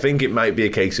you, Steve. I think it might be a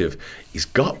case of he's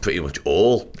got pretty much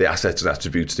all the assets and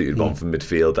attributes that you'd want from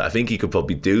midfield. I think he could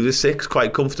probably do the 6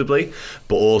 quite comfortably,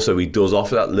 but also he does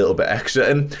offer that little bit extra.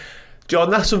 And John,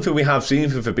 that's something we have seen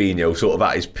from Fabinho sort of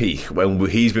at his peak when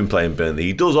he's been playing Burnley.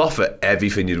 He does offer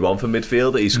everything you'd want from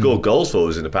midfielder. He's scored goals for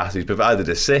us in the past. He's provided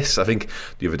assists. I think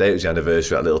the other day it was the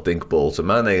anniversary of that little dink ball to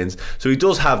Mane. And so he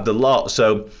does have the lot.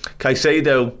 So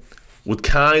Caicedo would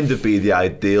kind of be the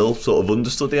ideal sort of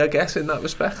understudy, I guess, in that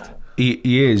respect. He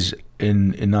is.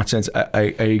 In that sense,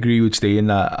 I agree with Steve in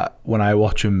that when I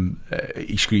watch him,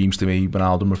 he screams to me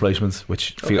Ronaldo replacement,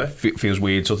 which feels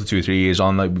weird sort of 2 or 3 years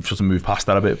on. Like we've sort of moved past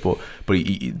that a bit, but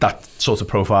that sort of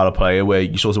profile of player where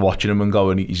you're sort of watching him and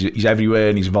going, he's everywhere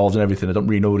and he's involved in everything. I don't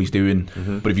really know what he's doing,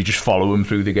 but if you just follow him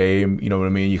through the game, you know what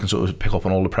I mean, you can sort of pick up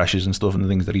on all the pressures and stuff and the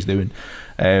things that he's doing.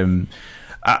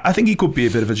 I think he could be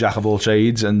a bit of a jack of all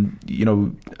trades, and you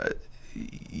know,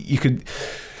 you could.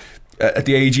 at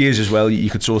the age he is as well, you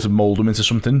could sort of mould him into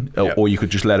something, or you could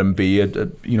just let him be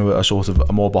a sort of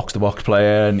a more box to box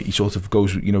player, and he sort of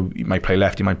goes, he might play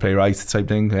left, he might play right type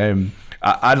thing.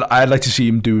 I'd like to see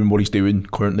him doing what he's doing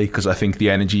currently, because I think the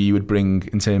energy he would bring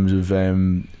in terms of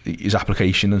his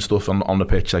application and stuff on the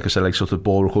pitch, like I said, like sort of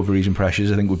ball recoveries and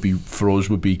pressures, I think would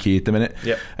be key at the minute.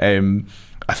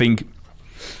 I think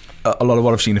a lot of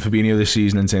what I've seen of Fabinho this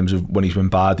season in terms of when he's been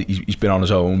bad, he's been on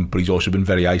his own, but he's also been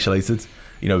very isolated.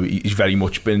 He's very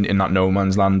much been in that no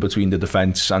man's land between the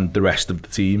defence and the rest of the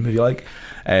team, if you like.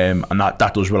 And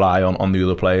that does rely on the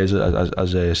other players,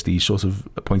 as Steve sort of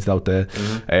pointed out there.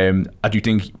 I do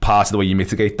think part of the way you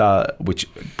mitigate that, which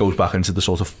goes back into the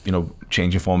sort of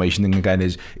changing formation thing again,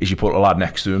 is you put a lad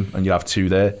next to him and you have two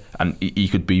there, and he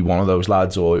could be one of those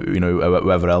lads, or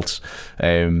whoever else.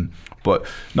 But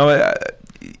no,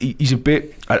 he's a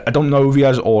bit. I don't know if he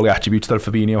has all the attributes that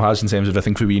Fabinho has in terms of. I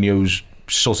think Fabinho's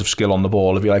sort of skill on the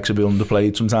ball, if you like, to be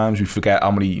underplayed sometimes. We forget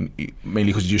how many,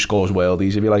 mainly because he just scores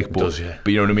worldies, if you like. But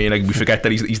you know what I mean? Like, we forget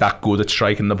that he's that good at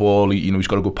striking the ball. He's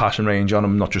got a good passing range on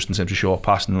him, not just in terms of short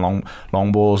passing,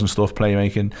 long balls and stuff,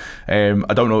 playmaking.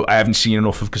 I don't know. I haven't seen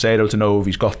enough of Caicedo to know if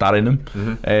he's got that in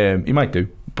him. He might do.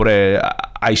 But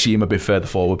I see him a bit further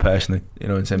forward personally,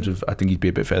 in terms of, I think he'd be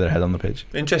a bit further ahead on the pitch.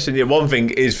 Interesting. Yeah, one thing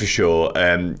is for sure,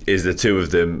 is the two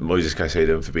of them, Moises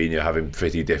Caicedo and Fabinho, having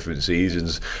pretty different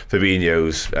seasons.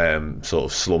 Fabinho's sort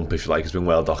of slump, if you like, has been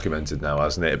well documented now,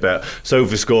 hasn't it? But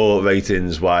SofaScore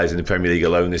ratings wise in the Premier League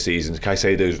alone this season,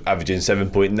 Caicedo's averaging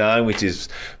 7.9, which is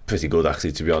pretty good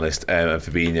actually, to be honest, and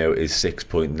Fabinho is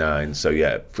 6.9. So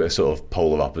yeah, sort of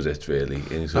polar opposites really in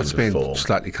terms That's of been form.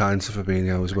 Slightly kind to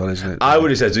Fabinho as well, isn't it? I would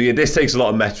have said so. Yeah, this takes a lot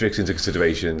of metrics into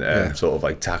consideration, sort of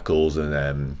like tackles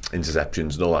and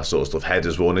interceptions and all that sort of stuff.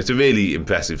 Headers won. It's a really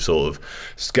impressive sort of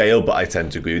scale, but I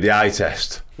tend to agree with the eye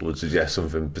test would suggest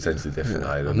something potentially different.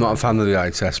 I'm not a fan of the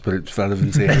eye test, but it's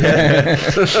relevant here.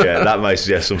 Yeah, that might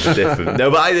suggest something different.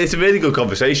 No, but it's a really good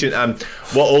conversation. And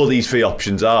what all these three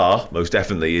options are, most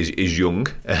definitely, is young,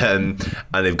 and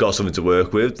they've got something to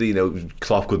work with.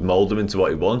 Klopp could mould them into what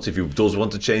he wants. If he does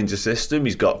want to change the system,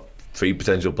 he's got three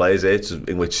potential players here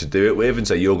in which to do it with, and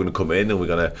say you're going to come in and we're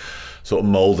going to sort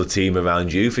of mould a team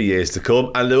around you for years to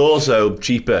come. And they're also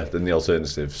cheaper than the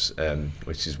alternatives,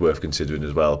 which is worth considering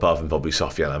as well, apart from probably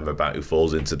Sofiane Amrabat, who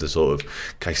falls into the sort of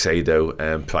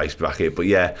Caicedo price bracket. But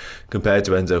yeah, compared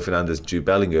to Enzo Fernandez and Jude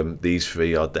Bellingham, these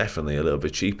three are definitely a little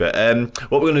bit cheaper.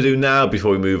 What we're going to do now,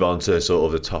 before we move on to sort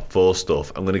of the top four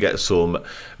stuff, I'm going to get some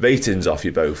ratings off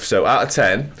you both. So out of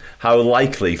 10, how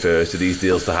likely first are these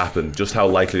deals to happen? Just how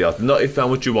likely they are, not how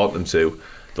much you want them to,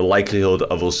 the likelihood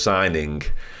of us signing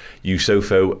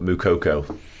Youssoufo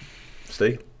Moukoko.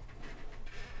 Steve?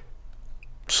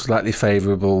 Slightly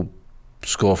favourable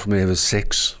score for me of a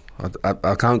 6.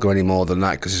 I can't go any more than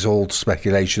that because it's all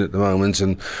speculation at the moment.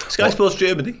 And Sky Sports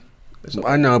Germany.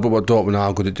 I know, but what Dortmund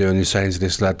are good at doing is saying to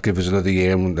this lad, give us another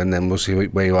year and then we'll see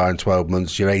where you are in 12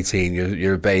 months. You're 18,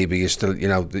 you're a baby, you're still,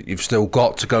 you've still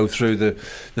got to go through the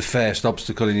first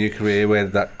obstacle in your career where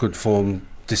that good form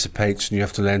dissipates, and you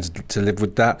have to learn to live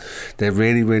with that. They're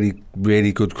really, really,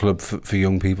 really good club for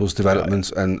young people's development,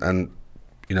 and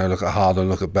look at Haaland,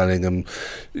 look at Bellingham.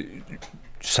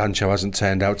 Sancho hasn't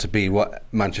turned out to be what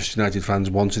Manchester United fans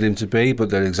wanted him to be,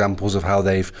 but they're examples of how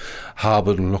they've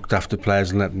harboured and looked after players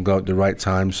and let them go at the right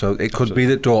time. So it could be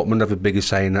that Dortmund have a bigger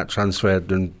say in that transfer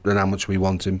than how much we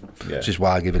want him, which is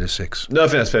why I give it a 6. No, I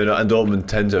think that's fair enough. And Dortmund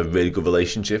tend to have a really good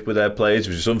relationship with their players,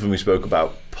 which is something we spoke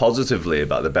about positively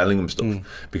about the Bellingham stuff,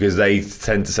 because they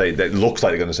tend to say, that it looks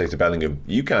like they're going to say to Bellingham,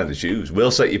 you kind of choose,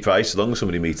 we'll set your price as long as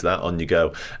somebody meets that, on you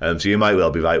go. So you might well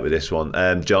be right with this one.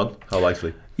 John, how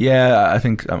likely? Yeah, I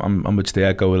think I'm with Steve.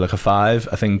 I'd go with like a 5.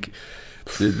 I think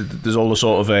there's all the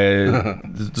sort of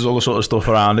there's all the sort of stuff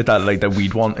around it that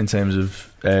we'd want in terms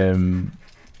of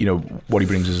what he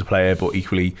brings as a player, but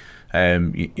equally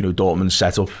Dortmund's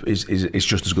setup is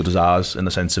just as good as ours in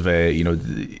the sense of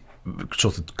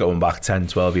sort of going back 10,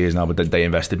 12 years now, but they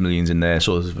invested millions in their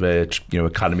sort of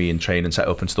academy and training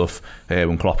setup and stuff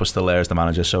when Klopp was still there as the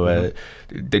manager. So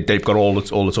they've got all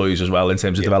the toys as well in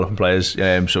terms of developing players.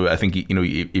 So I think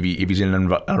if he's in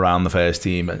and around the first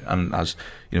team, and as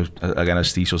again as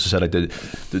Steve sort of said, like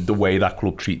the way that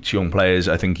club treats young players,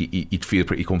 I think he'd feel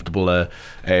pretty comfortable there.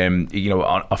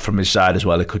 From his side as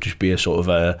well, it could just be a sort of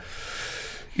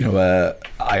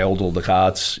I hold all the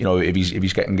cards. If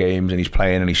he's getting games and he's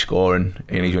playing and he's scoring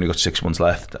and he's only got 6 months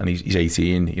left and he's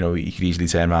 18, he could easily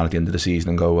turn around at the end of the season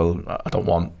and go, well, I don't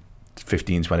want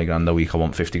 15, 20 grand a week, I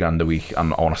want 50 grand a week,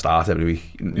 and I want to start every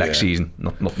week next season,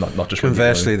 not just.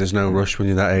 Conversely, there's no rush when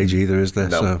you're that age either, is there?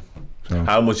 No. So.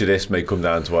 How much of this may come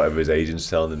down to whatever his agent's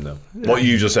telling him, though? Yeah. What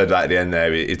you just said right at the end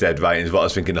there is dead right, and is what I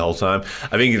was thinking the whole time.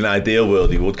 I think in an ideal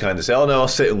world, he would kind of say, oh no, I'll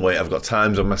sit and wait, I've got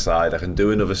times on my side, I can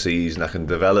do another season, I can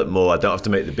develop more, I don't have to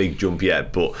make the big jump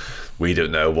yet, but we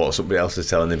don't know what somebody else is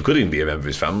telling him. It could even be a member of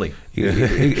his family.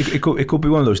 It could be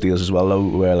one of those deals as well, though,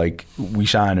 where like we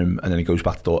sign him and then he goes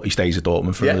back to he stays at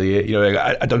Dortmund for another year. You know,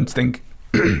 like, I don't think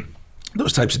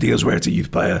those types of deals where it's a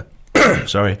youth player,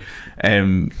 sorry,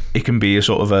 it can be a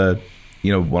sort of a,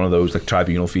 you know, one of those like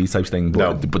tribunal fees type thing,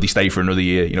 but they stay for another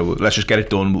year. You know, let's just get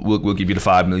it done. We'll give you the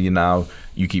 5 million now.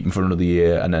 You keep him for another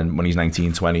year, and then when he's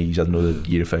 19, 20, he's had another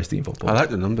year of first team football. I like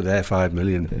the number there, 5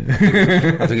 million.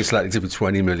 I think it's likely to be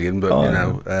 20 million, but you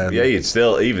know, yeah, you'd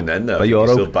still, even then though, you'd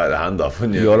still bite the hand off,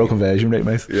 wouldn't you? Euro conversion rate,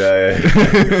 mate. Yeah.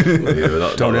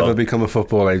 Don't ever become a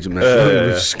football agent, mate.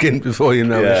 You're skint before you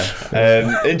know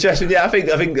it. Interesting. Yeah, I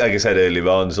think like I said earlier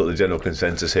on, sort of the general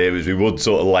consensus here is we would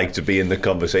sort of like to be in the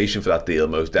conversation for that deal,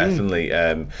 most definitely.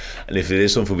 And if it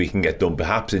is something we can get done,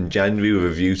 perhaps in January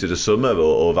with a view to the summer,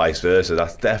 or vice versa,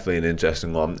 that's definitely an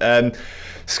interesting one.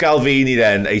 Scalvini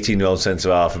then, 18-year-old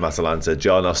centre-half from Atalanta.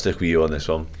 John, I'll stick with you on this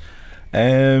one.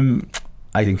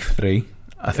 I think 3.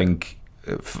 I think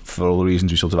for all the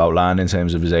reasons we sort of outlined in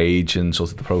terms of his age and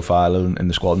sort of the profile in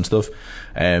the squad and stuff.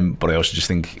 But I also just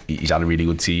think he's had a really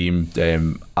good team.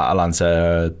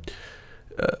 Atalanta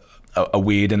are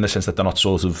weird in the sense that they're not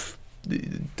sort of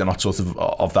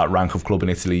that rank of club in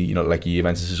Italy, you know, like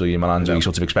Juventus or Milan. You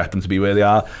sort of expect them to be where they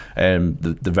are.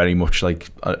 They're very much like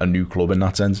a new club in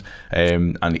that sense.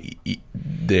 And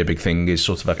their big thing is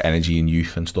sort of like energy and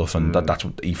youth and stuff, and that's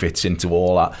what he fits into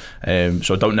all that.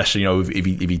 So I don't necessarily know if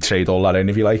he trade all that in,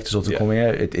 if you like, to sort of come here.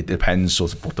 It depends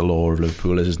sort of what the law of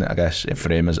Liverpool is, isn't it, I guess,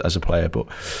 for him as a player. But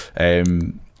I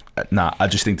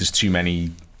just think there's too many.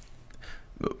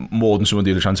 More than some of the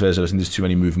other transfers, I think there's too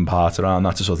many moving parts around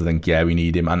that to sort of think, yeah, we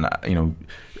need him. And you know,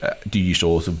 do you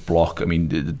sort of block? I mean,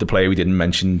 the player we didn't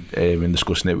mention in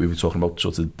discussing it, we were talking about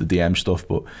sort of the DM stuff,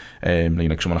 but you know,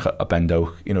 like someone like a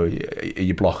Bendo, you know, are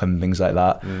you blocking things like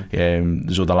that?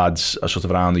 There's other lads are sort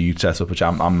of around the youth setup, which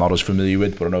I'm not as familiar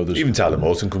with, but I know there's even Tyler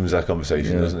Morton comes to that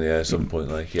conversation, doesn't he? Yeah, at some point,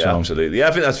 like absolutely. Yeah,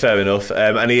 I think that's fair enough.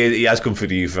 And he has come through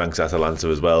the youth ranks at Atalanta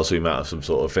as well, so he might have some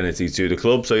sort of affinity to the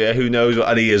club. So yeah, who knows?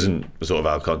 And he isn't sort of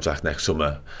out of contract next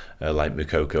summer. Like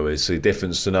Moukoko is, so a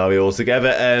different scenario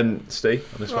altogether. Steve,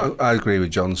 on this one? I agree with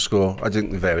John's score. I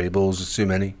think the variables are too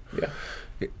many. Yeah,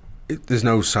 there's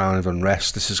no sign of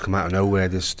unrest. This has come out of nowhere.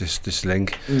 This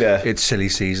link. Yeah, it's silly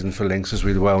season for links, as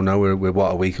we well know. We're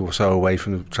what, a week or so away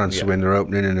from the transfer window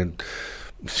opening, and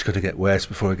it's going to get worse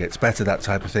before it gets better. That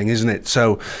type of thing, isn't it?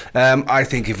 So I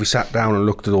think if we sat down and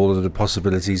looked at all of the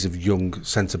possibilities of young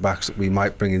centre backs that we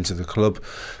might bring into the club,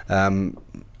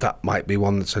 that might be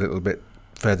one that's a little bit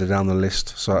further down the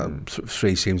list. So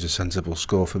 3 seems a sensible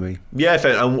score for me. Yeah,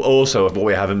 and also what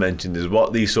we haven't mentioned is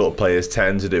what these sort of players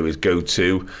tend to do is go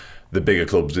to the bigger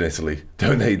clubs in Italy,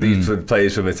 don't they? These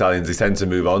players from Italians, they tend to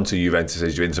move on to Juventus,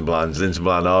 Inter Milan. Inter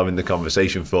Milan are in the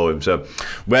conversation for him. So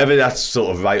whether that's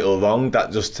sort of right or wrong,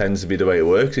 that just tends to be the way it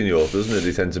works in Europe, doesn't it?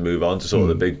 They tend to move on to sort of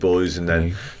the big boys, and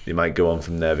then they might go on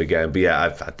from there again. But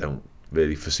yeah, I don't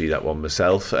really foresee that one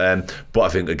myself, but I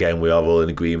think again we are all in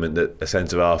agreement that a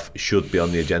centre-half should be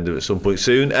on the agenda at some point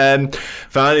soon.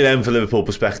 Finally then, for Liverpool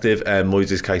perspective,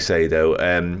 Moises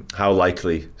Caicedo, how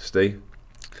likely, Steve?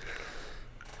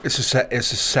 It's a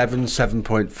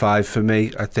 7.5 for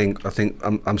me. I think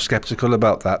I'm sceptical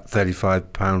about that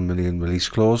 £35 million release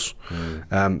clause,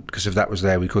 because if that was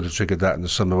there, we could have triggered that in the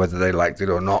summer, whether they liked it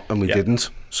or not, and we didn't.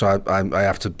 So I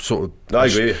have to sort of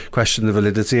question the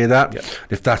validity of that.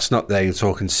 If that's not there, you're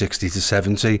talking 60 to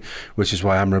 70, which is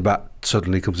why Amrabat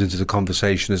suddenly comes into the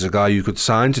conversation as a guy you could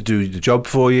sign to do the job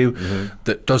for you,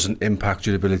 that doesn't impact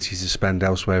your ability to spend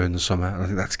elsewhere in the summer. And I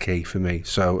think that's key for me.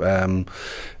 So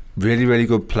really, really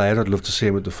good player. I'd love to see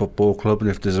him at the football club, and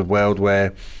if there's a world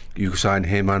where you sign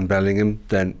him and Bellingham,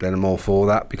 then I'm all for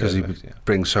that, because he would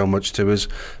bring so much to us.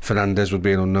 Fernandes would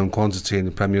be an unknown quantity in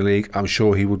the Premier League. I'm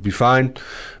sure he would be fine,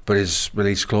 but his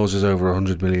release clause is over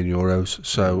 €100 million.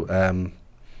 So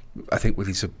I think we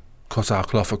need to cut our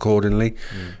cloth accordingly.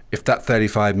 If that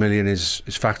 35 million is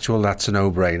factual, that's a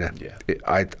no-brainer.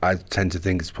 I tend to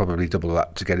think it's probably double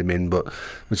that to get him in, but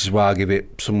which is why I give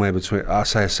it somewhere between, I'll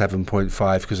say a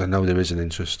 7.5, because I know there is an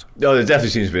interest. No, there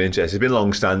definitely seems to be interest. It's been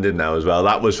long-standing now as well.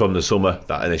 That was from the summer,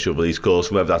 that initial release course.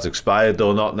 Whether that's expired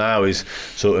or not now is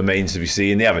sort of remains to be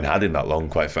seen. They haven't had him that long,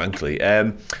 quite frankly.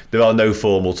 There are no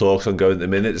formal talks ongoing at the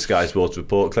minute, the Sky Sports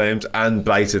report claims, and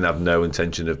Brighton have no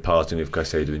intention of parting with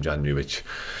Caicedo in January, which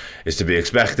is to be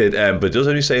expected. But it does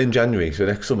only say in January, so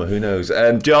next summer, who knows?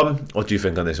 John, what do you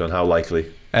think on this one? How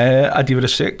likely? I'd give it a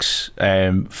 6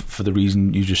 for the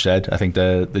reason you just said. I think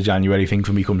the January thing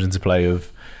for me comes into play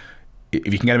of,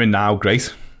 if you can get him in now,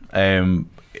 great.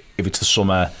 If it's the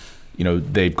summer, you know,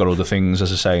 they've got other things,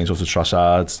 as I say, in sort of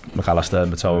Trossard, McAllister,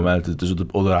 Matoma, there's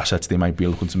other assets they might be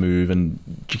looking to move, and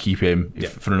you keep him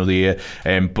for another year.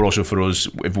 But also for us,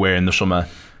 if we're in the summer,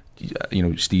 you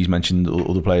know, Steve's mentioned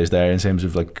other players there in terms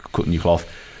of like cutting your cloth.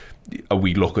 Are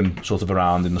we looking sort of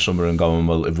around in the summer and going,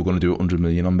 well, if we're going to do 100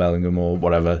 million on Bellingham or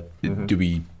whatever, do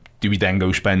we then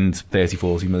go spend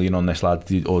 30-40 million on this lad,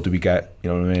 or do we get,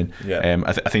 you know what I mean? Yeah.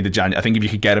 I think I think if you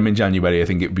could get him in January, I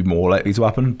think it would be more likely to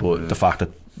happen. But the fact that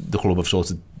the club have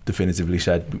sort of definitively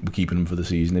said we're keeping him for the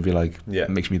season, if you like,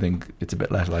 makes me think it's a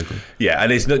bit less likely. Yeah,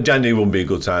 and it's not, January wouldn't be a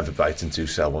good time for Brighton to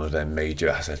sell one of their major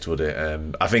assets, would it?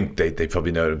 I think they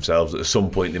probably know themselves that at some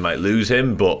point they might lose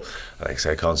him, but like I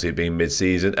say, I can't see it being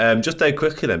mid-season. Just very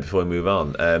quickly then, before we move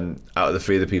on, out of the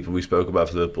three of the people we spoke about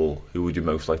for Liverpool, who would you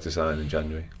most like to sign in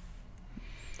January?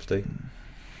 Steve?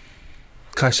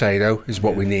 Caicedo is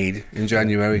what we need in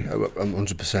January,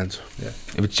 100%. Yeah.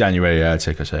 If it's January, I'd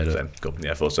say Caicedo. Same. Cool.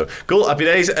 Yeah, I thought so. Cool, happy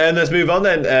days. And let's move on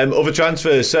then. Other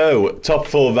transfers. So, top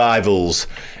 4 rivals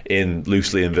in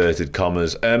loosely inverted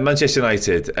commas. Manchester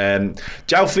United.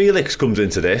 João Felix comes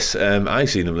into this. I've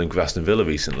seen him link with Aston Villa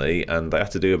recently, and I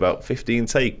had to do about 15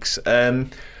 takes.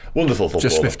 Wonderful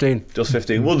footballer. Just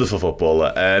 15. Wonderful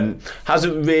footballer.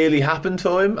 Hasn't really happened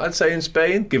for him, I'd say, in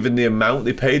Spain, given the amount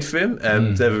they paid for him.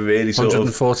 Never really sort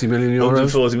 140 million euros.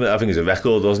 140 million, I think it's a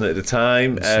record, wasn't it, at the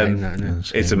time?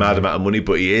 It's a mad amount of money,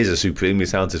 but he is a supremely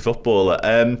talented footballer.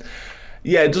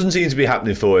 Yeah, it doesn't seem to be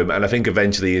happening for him, and I think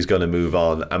eventually he's going to move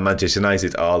on. And Manchester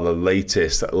United are the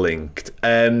latest linked.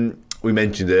 We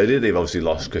mentioned earlier they've obviously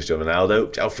lost Cristiano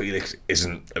Ronaldo. João Felix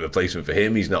isn't a replacement for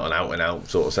him. He's not an out-and-out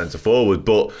sort of centre forward.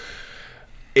 But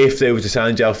if they were to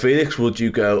sign João Felix, would you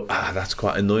go, that's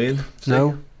quite annoying?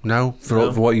 No.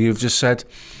 For what you've just said,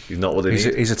 he's not what they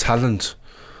need. He's a talent,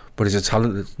 but he's a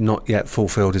talent that's not yet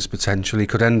fulfilled his potential. He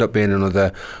could end up being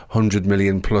another 100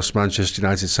 million plus Manchester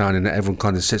United signing that everyone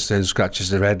kind of sits there and scratches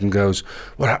their head and goes,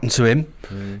 what happened to him?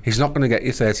 He's not going to get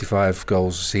you 35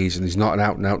 goals a season. He's not an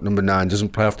out-and-out number 9, doesn't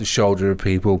play off the shoulder of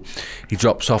people. He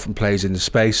drops off and plays in the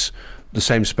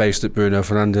same space that Bruno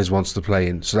Fernandes wants to play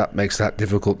in, so that makes that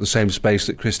difficult. The same space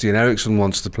that Christian Eriksen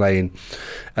wants to play in.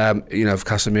 You know, if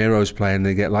Casemiro's playing,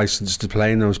 they get licensed to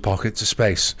play in those pockets of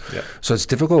space. So it's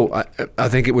difficult. I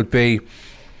think it would be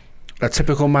a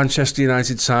typical Manchester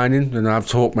United signing, and I've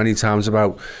talked many times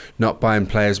about not buying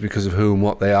players because of who and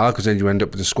what they are, because then you end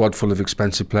up with a squad full of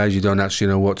expensive players you don't actually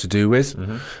know what to do with.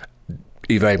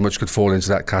 He very much could fall into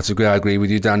that category. I agree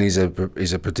with you, Dan. He's a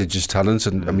prodigious talent,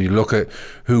 and when you look at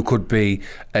who could be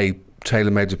a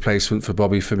tailor-made replacement for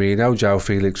Bobby Firmino, João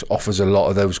Felix offers a lot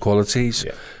of those qualities.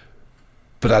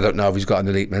 But I don't know if he's got an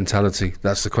elite mentality.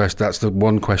 That's the question. That's the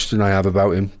one question I have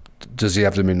about him. Does he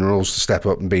have the minerals to step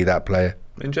up and be that player?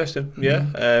 Interesting. Yeah.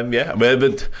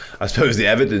 But I suppose the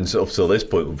evidence up till this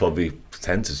point would probably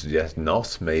tend to suggest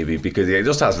not, maybe, because it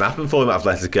just hasn't happened for him at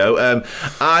Atletico.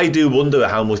 I do wonder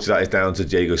how much of that is down to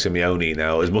Diego Simeone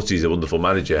now. As much as he's a wonderful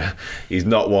manager, he's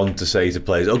not one to say to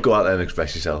players, go out there and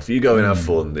express yourself, you go and have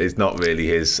fun. It's not really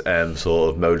his sort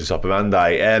of modus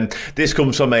operandi. This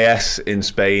comes from AS in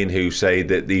Spain, who say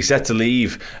that he's set to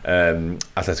leave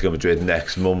Atletico Madrid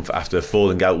next month after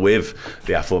falling out with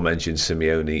the aforementioned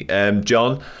Simeone.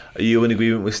 John, are you in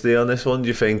agreement with Steve on this one? Do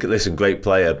you think, listen, great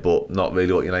player, but not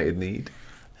really what United need?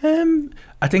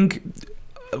 I think,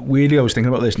 weirdly, I was thinking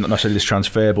about this, not necessarily this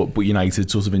transfer, but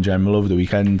United sort of in general over the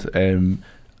weekend.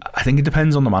 I think it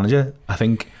depends on the manager. I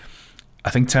think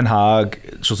Ten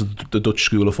Hag, sort of the Dutch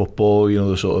school of football, you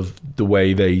know, the sort of the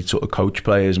way they sort of coach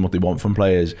players and what they want from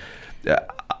players.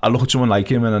 I look at someone like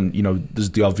him, and you know, there's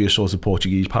the obvious sort of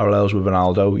Portuguese parallels with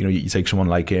Ronaldo. You know, you take someone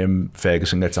like him,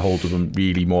 Ferguson gets a hold of him,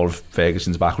 really more of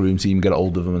Ferguson's backroom team get a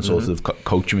hold of him and sort of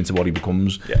coach him into what he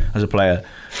becomes as a player.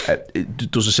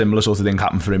 Does a similar sort of thing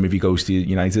happen for him if he goes to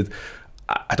United?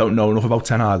 I don't know enough about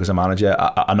Ten Hag as a manager.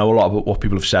 I know a lot about what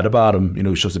people have said about him. You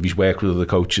know, sort of he's worked with other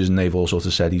coaches, and they've all sort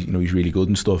of said he's really good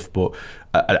and stuff. But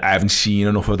I haven't seen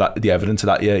enough of that, the evidence of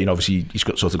that yet. You know, obviously he's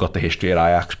got the history at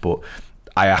Ajax, but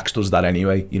Ajax does that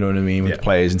anyway, you know what I mean, with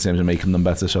players in terms of making them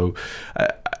better. So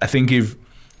I think if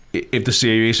they're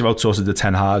serious about sort of the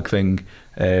Ten Hag thing,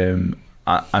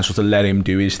 and sort of let him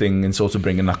do his thing and sort of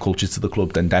bringing that culture to the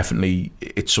club, then definitely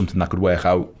it's something that could work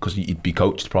out, because he'd be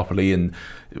coached properly. And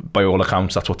by all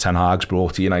accounts, that's what Ten Hag's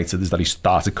brought to United, is that he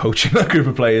started coaching that group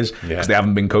of players, because they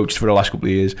haven't been coached for the last couple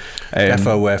of years.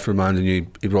 Defo worth reminding you,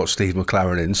 he brought Steve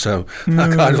McLaren in, so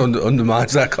that kind of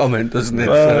undermines that comment, doesn't it?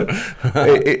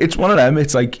 It's one of them.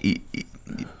 It's like,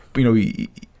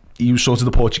 he was sort of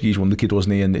the Portuguese wonder kid,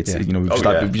 wasn't he? And it's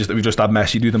we've just had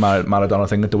Messi do the Maradona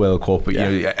thing at the World Cup. But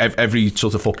every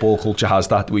sort of football culture has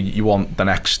that. Where you want the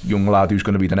next young lad who's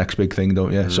going to be the next big thing,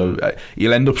 don't you? So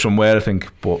he'll end up somewhere, I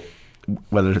think. But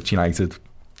whether it's United.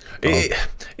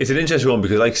 It's an interesting one,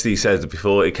 because like Steve said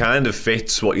before, it kind of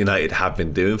fits what United have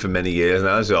been doing for many years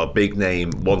now. So a big name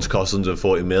once cost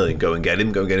 140 million, go and get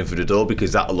him through the door,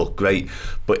 because that'll look great.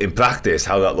 But in practice,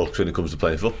 how that looks when it comes to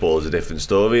playing football is a different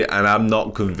story, and I'm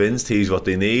not convinced he's what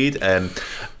they need.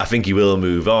 I think he will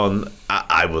move on.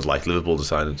 I would like Liverpool to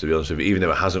sign him, to be honest with you, even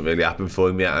though it hasn't really happened for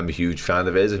him yet. I'm a huge fan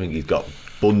of his. I think he's got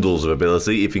bundles of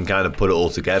ability if he can kind of put it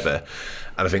all together.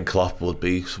 And I think Klopp would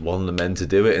be one of the men to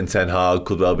do it, and Ten Hag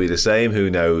could well be the same. Who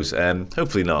knows?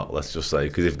 Hopefully not, let's just say,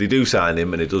 because if they do sign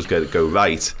him and it does go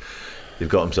right, they've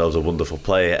got themselves a wonderful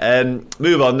player.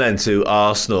 Move on then to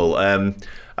Arsenal. I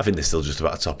think they're still just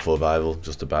about a top 4 rival,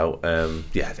 just about. They are,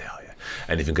 yeah.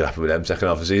 Anything could happen with them second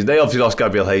half of the season. They obviously lost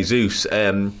Gabriel Jesus.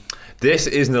 This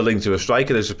isn't a link to a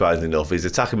striker, surprisingly enough. He's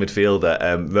attacking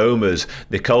midfielder, Roma's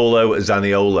Nicolo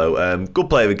Zaniolo. Good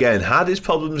player again. Had his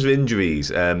problems with injuries.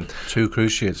 2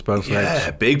 cruciates, both legs.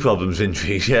 Yeah, big problems with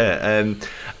injuries, yeah.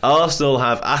 Arsenal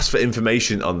have asked for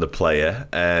information on the player,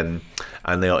 and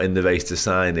they are in the race to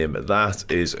sign him. That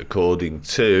is according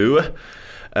to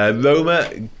Roma,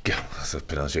 that's a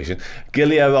pronunciation,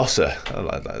 Gigliarosa. I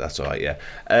like that, that's all right,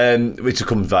 yeah. Which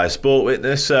comes via Sport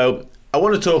Witness. So I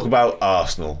want to talk about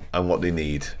Arsenal and what they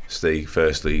need, Steve,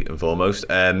 firstly and foremost.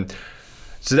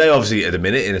 So they're obviously at the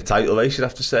minute in a title race, you'd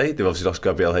have to say. They've obviously lost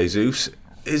Gabriel Jesus.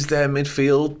 Is their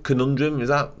midfield conundrum, is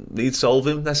that need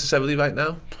solving necessarily right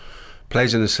now?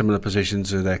 Plays in a similar position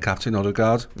to their captain,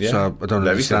 Odegaard. Yeah, so I don't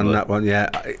understand that one. Yeah,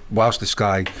 whilst this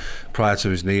guy, prior to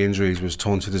his knee injuries, was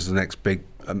taunted as the next big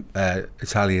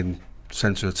Italian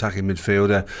centre attacking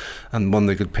midfielder, and one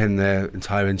they could pin their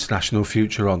entire international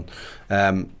future on.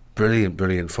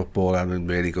 Brilliant football. I mean,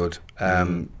 really good.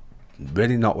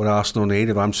 Really not what Arsenal need.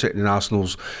 If I'm sitting in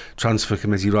Arsenal's transfer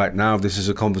committee right now, if this is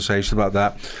a conversation about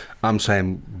that, I'm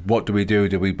saying, what do we do?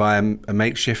 Do we buy a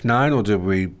makeshift 9, or do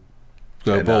we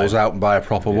go balls out and buy a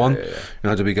proper one? Yeah. You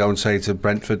know, do we go and say to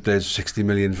Brentford, there's 60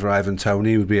 million for Ivan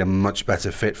Toney, would be a much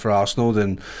better fit for Arsenal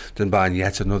than buying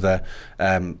yet another.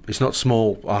 It's not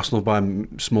small. Arsenal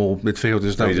buying small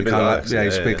midfielders, don't they?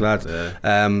 He's a big lad.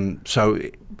 Yeah. So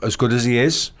as good as he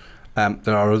is,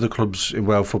 there are other clubs in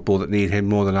world football that need him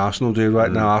more than Arsenal do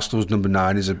right now. Arsenal's number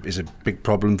 9 is a big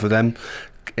problem for them.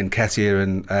 Nketiah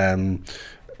and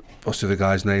what's the other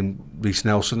guy's name? Reece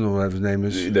Nelson or whatever his name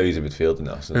is. No, he's a midfielder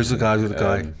now. Who's the guy with the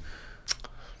guy?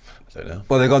 I don't know.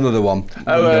 Well, they got another one.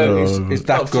 It's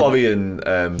that Florian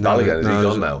Balogun. Is he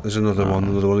gone now? There's another one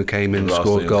who came in and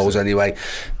scored goals anyway.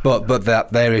 But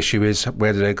their issue is,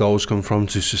 where do their goals come from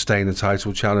to sustain the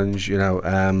title challenge? You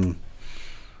know,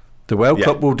 the World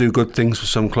Cup will do good things for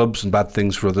some clubs and bad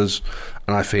things for others,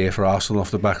 and I fear for Arsenal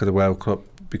off the back of the World Cup,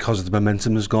 because the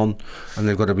momentum has gone and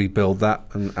they've got to rebuild that,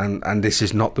 and this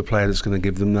is not the player that's going to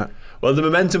give them that. Well, the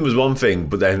momentum was one thing,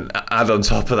 but then add on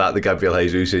top of that the Gabriel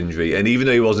Jesus injury, and even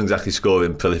though he wasn't exactly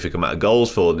scoring a prolific amount of goals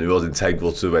for them, he was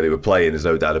integral to where they were playing, there's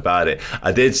no doubt about it.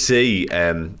 I did see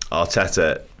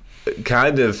Arteta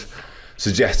kind of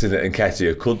suggesting that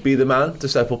Nketiah could be the man to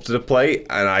step up to the plate,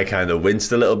 and I kind of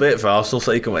winced a little bit for Arsenal's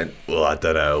sake and went, well, I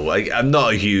don't know. I'm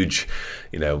not a huge,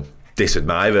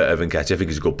 disadmirer of Nketiah. I think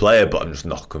he's a good player, but I'm just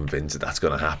not convinced that that's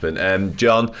going to happen.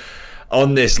 John,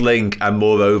 on this link, and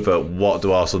moreover, what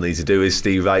do Arsenal need to do? Is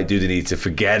Steve right? Do they need to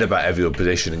forget about every other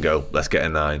position and go, let's get a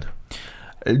 9?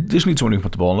 Just need someone who can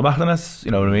put the ball in the back of the net,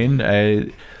 you know what I mean?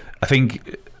 I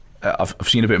think I've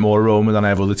seen a bit more of Roma than I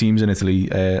have other teams in Italy.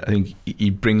 I think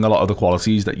you bring a lot of the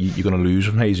qualities that you're going to lose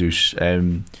from Jesus.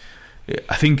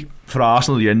 I think for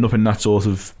Arsenal, you end up in that sort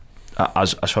of,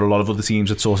 as for a lot of other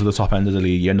teams at sort of the top end of the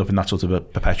league, you end up in that sort of a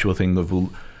perpetual thing of, well,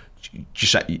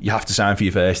 you have to sign for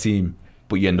your first team,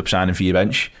 but you end up signing for your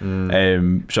bench.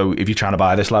 So if you're trying to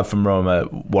buy this lad from Roma,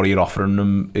 what are you offering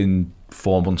them in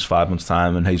 4 months, 5 months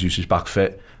time, and Jesus is back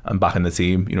fit and back in the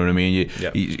team? You know what I mean?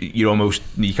 You almost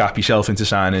kneecap yourself into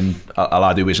signing a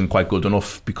lad who isn't quite good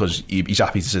enough because he's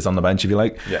happy to sit on the bench, if you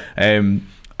like.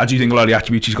 I do think a lot of the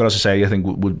attributes he's got, as I say, I think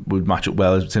would match up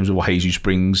well in terms of what Jesus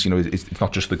brings. You know, it's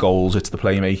not just the goals, it's the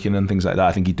playmaking and things like that.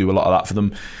 I think he'd do a lot of that for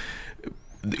them.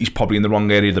 he's probably in the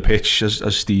wrong area of the pitch,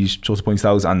 as Steve sort of points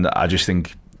out, and I just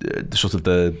think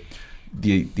the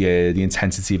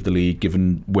intensity of the league,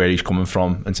 given where he's coming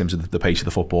from in terms of the pace of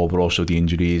the football, but also the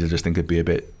injuries, I just think it'd be a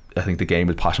bit. I think the game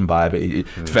would pass him by a bit.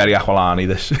 It's very Aquilani,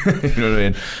 this. You know what I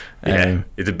mean? Yeah,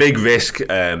 it's a big risk.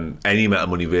 Any amount of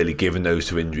money really, given those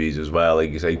two injuries as well.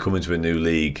 Like you say, coming to a new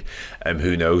league,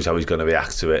 who knows how he's going to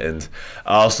react to it. And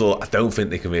Arsenal, I don't think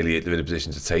they can really. They're in a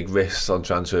position to take risks on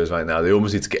transfers right now. They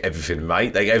almost need to get everything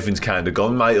right. Like everything's kind of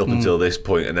gone right up until this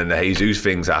point, and then the Jesus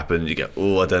things happen. You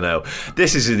go, I don't know.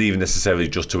 This isn't even necessarily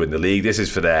just to win the league. This is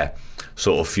for their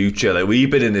sort of future. Like we've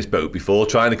been in this boat before,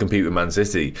 trying to compete with Man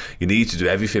City. You need to do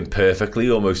everything perfectly,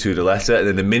 almost to the letter. And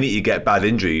then the minute you get bad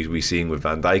injuries, we've seen with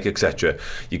Van Dijk, etc.,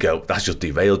 you go, that's just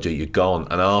derailed you, you're gone.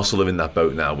 And Arsenal are in that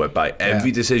boat now, whereby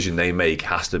every decision they make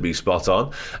has to be spot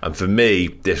on. And for me,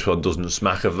 this one doesn't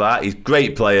smack of that. He's a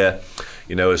great player.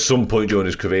 You know, at some point during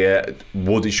his career,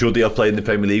 should he have played in the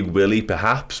Premier League? Will he?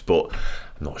 Perhaps, but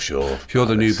not sure. If you're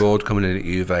the new board coming in at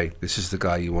Juve, this is the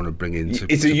guy you want to bring in.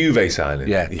 It's a Juve signing.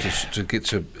 Yeah, just to get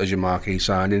to as your marquee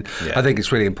signing. Yeah. I think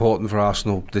it's really important for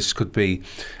Arsenal. This could be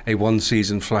a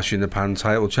one-season flash-in-the-pan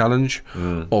title challenge,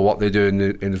 or what they do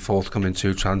in the forthcoming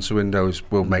 2 transfer windows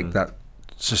will make that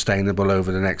sustainable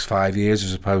over the next 5 years,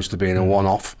 as opposed to being a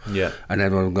one-off. Yeah. And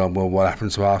everyone going, well, what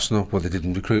happened to Arsenal? Well, they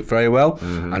didn't recruit very well,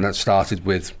 and that started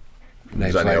with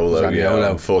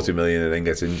Zaniolo, 40 million, and then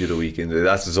gets injured a week into.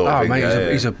 That's the sort of thing.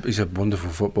 Mate, he's a wonderful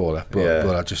footballer,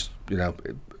 but I just,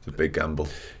 it's a big gamble.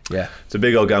 Yeah, it's a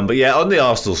big old gamble. Yeah, on the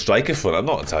Arsenal striker front, I'm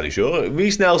not entirely sure.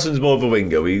 Reece Nelson's more of a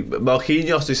winger.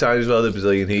 Marquinhos decided as well, the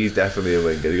Brazilian. He's definitely a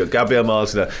winger. You got Gabriel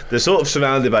Martinez. They're sort of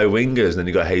surrounded by wingers, and then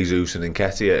you got Jesus and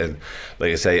Nketiah. And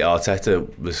like I say,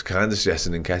 Arteta was kind of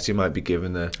suggesting Nketiah might be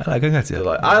given the. I like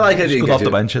Nketiah. I like Nketiah. Good off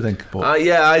the bench, I think.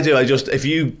 Yeah, I do. I just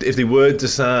if they were to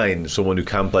sign someone who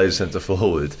can play as centre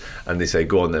forward, and they say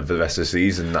go on then for the rest of the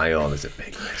season, Nyon is a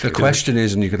big. The question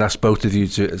is, and you could ask both of you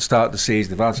to start the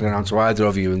season. If I was going to either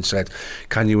of you and said,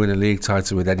 can you win a league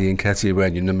title with Eddie Nketiah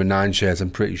wearing your number 9 shirt? I'm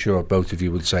pretty sure both of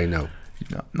you would say no.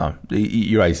 No,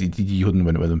 you're right. You couldn't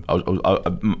win it with him.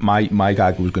 My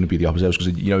gag was going to be the opposite, because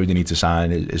who they need to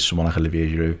sign is someone like Olivier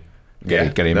Giroud.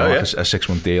 Get him a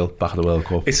 6-month deal back at the World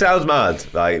Cup. It sounds mad,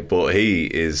 right? But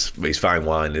he's fine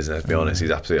wine, isn't it? To be honest, he's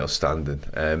absolutely outstanding.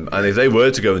 And if they were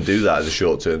to go and do that as a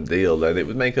short-term deal, then it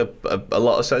would make a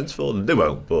lot of sense for them. They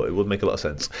won't, but it would make a lot of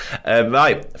sense.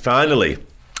 Right, finally.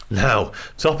 Now,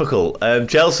 topical.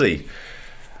 Chelsea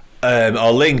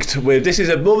are linked with. This is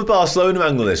a more of a Barcelona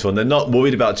angle. This one, they're not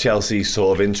worried about Chelsea's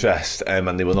sort of interest,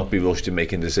 and they will not be rushed in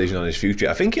making a decision on his future.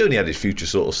 I think he only had his future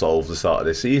sort of solved at the start of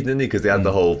this season, didn't he? Because they had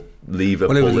the whole lever.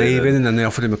 Well, he was leaving, and then they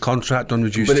offered him a contract on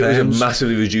reduced terms. But it was a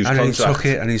massively reduced contract. And he took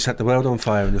it, and he set the world on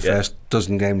fire in the first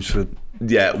dozen games for.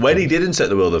 Yeah, when he didn't set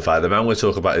the world on fire, the man we're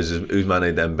talking about is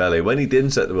Ousmane Dembele. When he didn't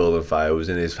set the world on fire, it was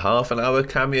in his half-an-hour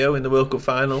cameo in the World Cup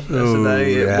final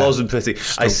yesterday. It wasn't pretty.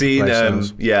 I seen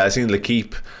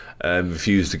L'Equipe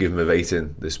refused to give him a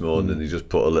rating this morning. He just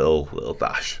put a little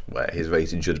dash where his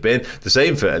rating should have been. The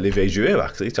same for Olivier Giroud,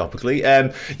 actually, topically.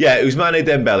 Ousmane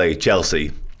Dembele,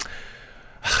 Chelsea.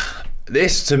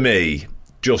 This, to me,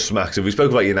 just smacks of. We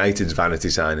spoke about United's vanity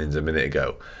signings a minute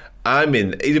ago.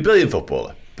 He's a brilliant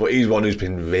footballer, but he's one who's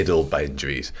been riddled by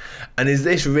injuries. And is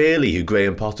this really who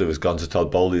Graham Potter has gone to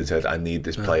Todd Bowley and said, I need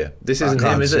this player? This isn't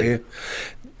him, is it?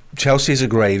 Chelsea's a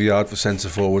graveyard for centre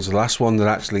forwards. The last one that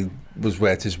actually was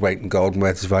worth his weight in gold and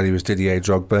worth his value was Didier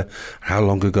Drogba. How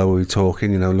long ago are we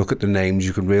talking? Look at the names,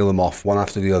 you can reel them off one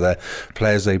after the other.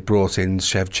 Players they brought in,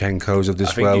 Shevchenko's of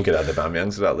this world. I think you could add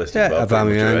Aubameyang to that list as well.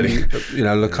 Aubameyang,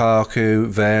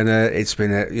 Lukaku, Werner. It's been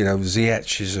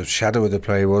Ziyech is a shadow of the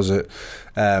player, was it?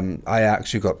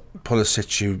 Ajax, you've got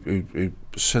Pulisic who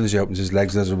as soon as he opens his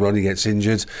legs and has a run, he gets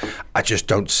injured. I just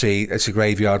don't see. It's a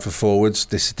graveyard for forwards.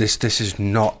 This is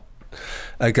not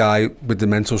a guy with the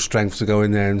mental strength to go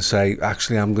in there and say,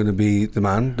 actually, I'm going to be the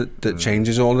man that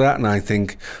changes all of that, and I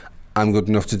think I'm good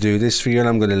enough to do this for you, and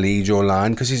I'm going to lead your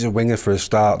line, because he's a winger for a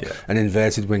start, an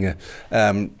inverted winger.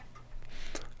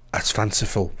 That's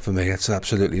fanciful for me. It's an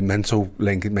absolutely mental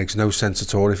link. It makes no sense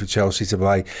at all if you're Chelsea to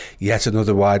buy yet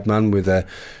another wide man with a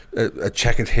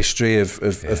checkered history of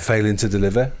failing to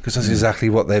deliver, because that's exactly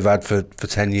what they've had for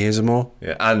 10 years or more.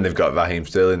 Yeah, and they've got Raheem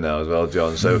Sterling now as well,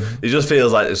 John. So it just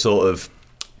feels like they're sort of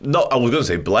I was going to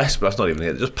say blessed, but that's not even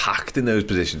it. They're just packed in those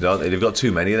positions, aren't they? They've got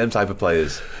too many of them type of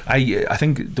players. I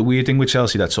think the weird thing with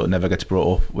Chelsea that sort of never gets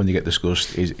brought up when they get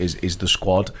discussed is the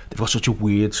squad. They've got such a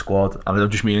weird squad. I don't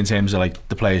just mean in terms of like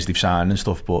the players they've signed and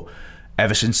stuff, but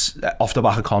ever since off the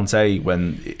back of Conte,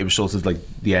 when it was sort of like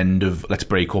the end of let's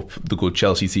break up the good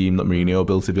Chelsea team that Mourinho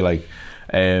built to be like,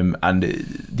 And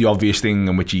the obvious thing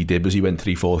in which he did was he went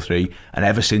 3-4-3, and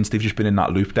ever since they've just been in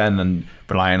that loop then, and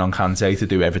relying on Kante to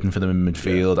do everything for them in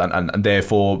midfield, and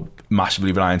therefore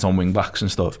massively reliant on wing backs and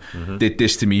stuff.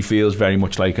 This to me feels very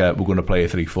much like we're going to play a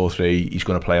 3-4-3. He's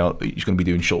going to be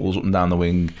doing shuttles up and down the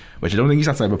wing, which I don't think he's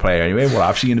that type of player anyway. What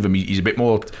I've seen of him, he's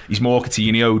more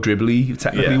Coutinho dribbly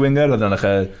technically winger, rather than like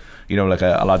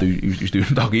a lad who's doing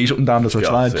doggies up and down the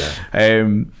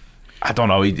touchline. I don't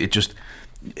know.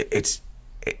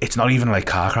 It's not even like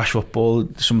car crash football.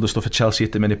 Some of the stuff at Chelsea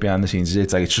at the minute behind the scenes,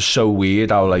 it's just so weird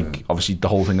how obviously the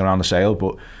whole thing around the sale,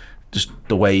 but just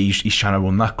the way he's trying to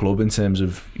run that club in terms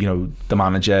of the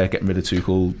manager getting rid of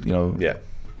Tuchel.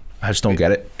 I just don't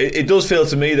get it. It does feel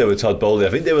to me though with Todd Bowley, I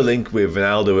think they were linked with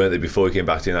Ronaldo, weren't they, before he came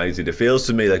back to United. It feels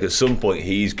to me like at some point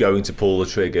he's going to pull the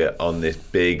trigger on this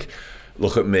big,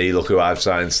 look at me, look who I've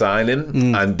sign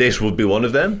him, and this would be one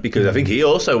of them, because I think he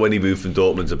also, when he moved from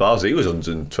Dortmund to Barca, he was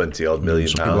 120 odd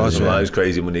million pounds. That was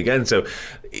crazy money again. So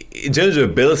in terms of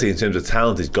ability, in terms of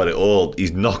talent, he's got it all.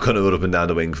 He's not going to run up and down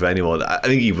the wing for anyone. I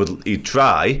think he'd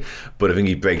try, but I think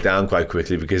he'd break down quite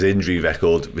quickly, because injury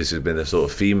record, this has been a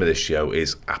sort of theme of this show,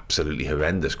 is absolutely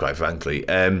horrendous, quite frankly.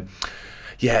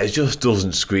 It just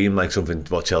doesn't scream like something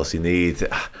what Chelsea need.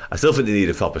 I still think they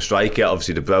need a proper striker.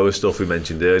 Obviously the Brower stuff we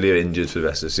mentioned earlier, injured for the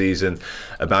rest of the season.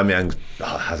 Aubameyang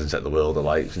hasn't set the world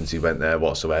alight since he went there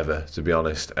whatsoever, to be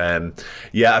honest. I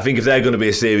think if they're going to be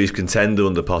a serious contender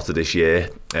under Potter this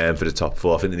year for the top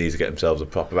four, I think they need to get themselves a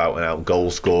proper out-and-out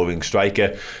goal-scoring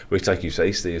striker, which, like you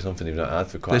say, Steve, is something they've not had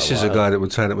for quite a while. This is a guy that would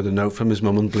turn up with a note from his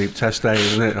mum on bleep test day,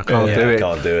 isn't it? I can't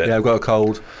do it. Yeah, I've got a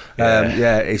cold.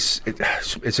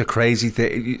 It's a crazy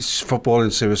thing. It's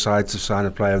footballing suicide to sign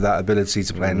a player of that ability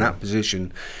to play in that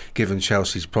position, given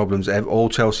Chelsea's problems. All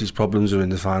Chelsea's problems are in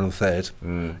the final third.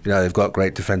 They've got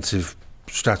great defensive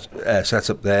set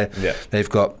up there. They've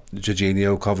got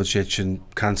Jorginho, Kovacic and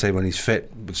Kante when he's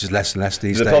fit, which is less and less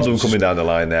these days. There's a problem coming down the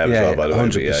line there as well, by the way.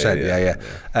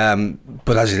 100%,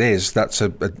 but as it is, that's a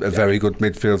very good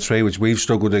midfield three, which we've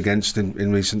struggled against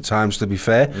in recent times, to be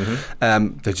fair.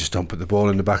 They just don't put the ball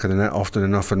in the back of the net often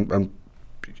enough, and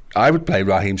I would play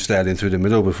Raheem Sterling through the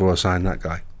middle before I sign that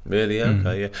guy. Really?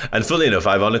 Okay, And funnily enough,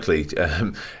 ironically,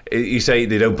 you say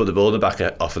they don't put the ball in the back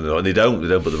often enough, and they don't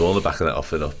put the ball in the back of the net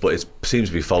often enough, but it seems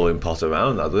to be following Potter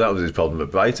around. That was his problem at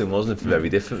Brighton, wasn't it, for very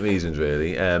different reasons,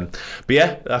 really.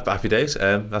 Happy days.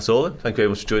 That's all then. Thank you very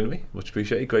much for joining me. Much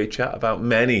appreciated. Great chat about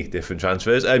many different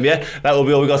transfers. That will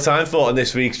be all we've got time for on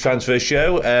this week's transfer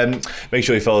show. Make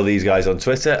sure you follow these guys on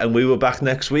Twitter, and we will be back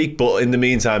next week. But in the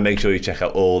meantime, make sure you check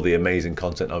out all the amazing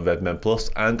content on Redmen Plus,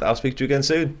 and I'll speak to you again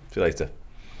soon. See you later.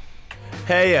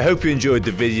 Hey, I hope you enjoyed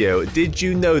the video. Did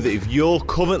you know that if you're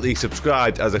currently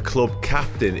subscribed as a club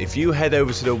captain, if you head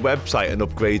over to the website and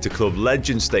upgrade to club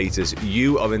legend status,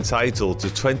 you are entitled to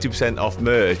 20% off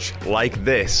merch like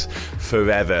this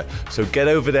forever. So get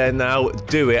over there now,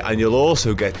 do it, and you'll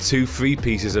also get 2 free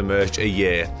pieces of merch a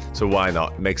year. So why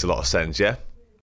not? It makes a lot of sense, yeah?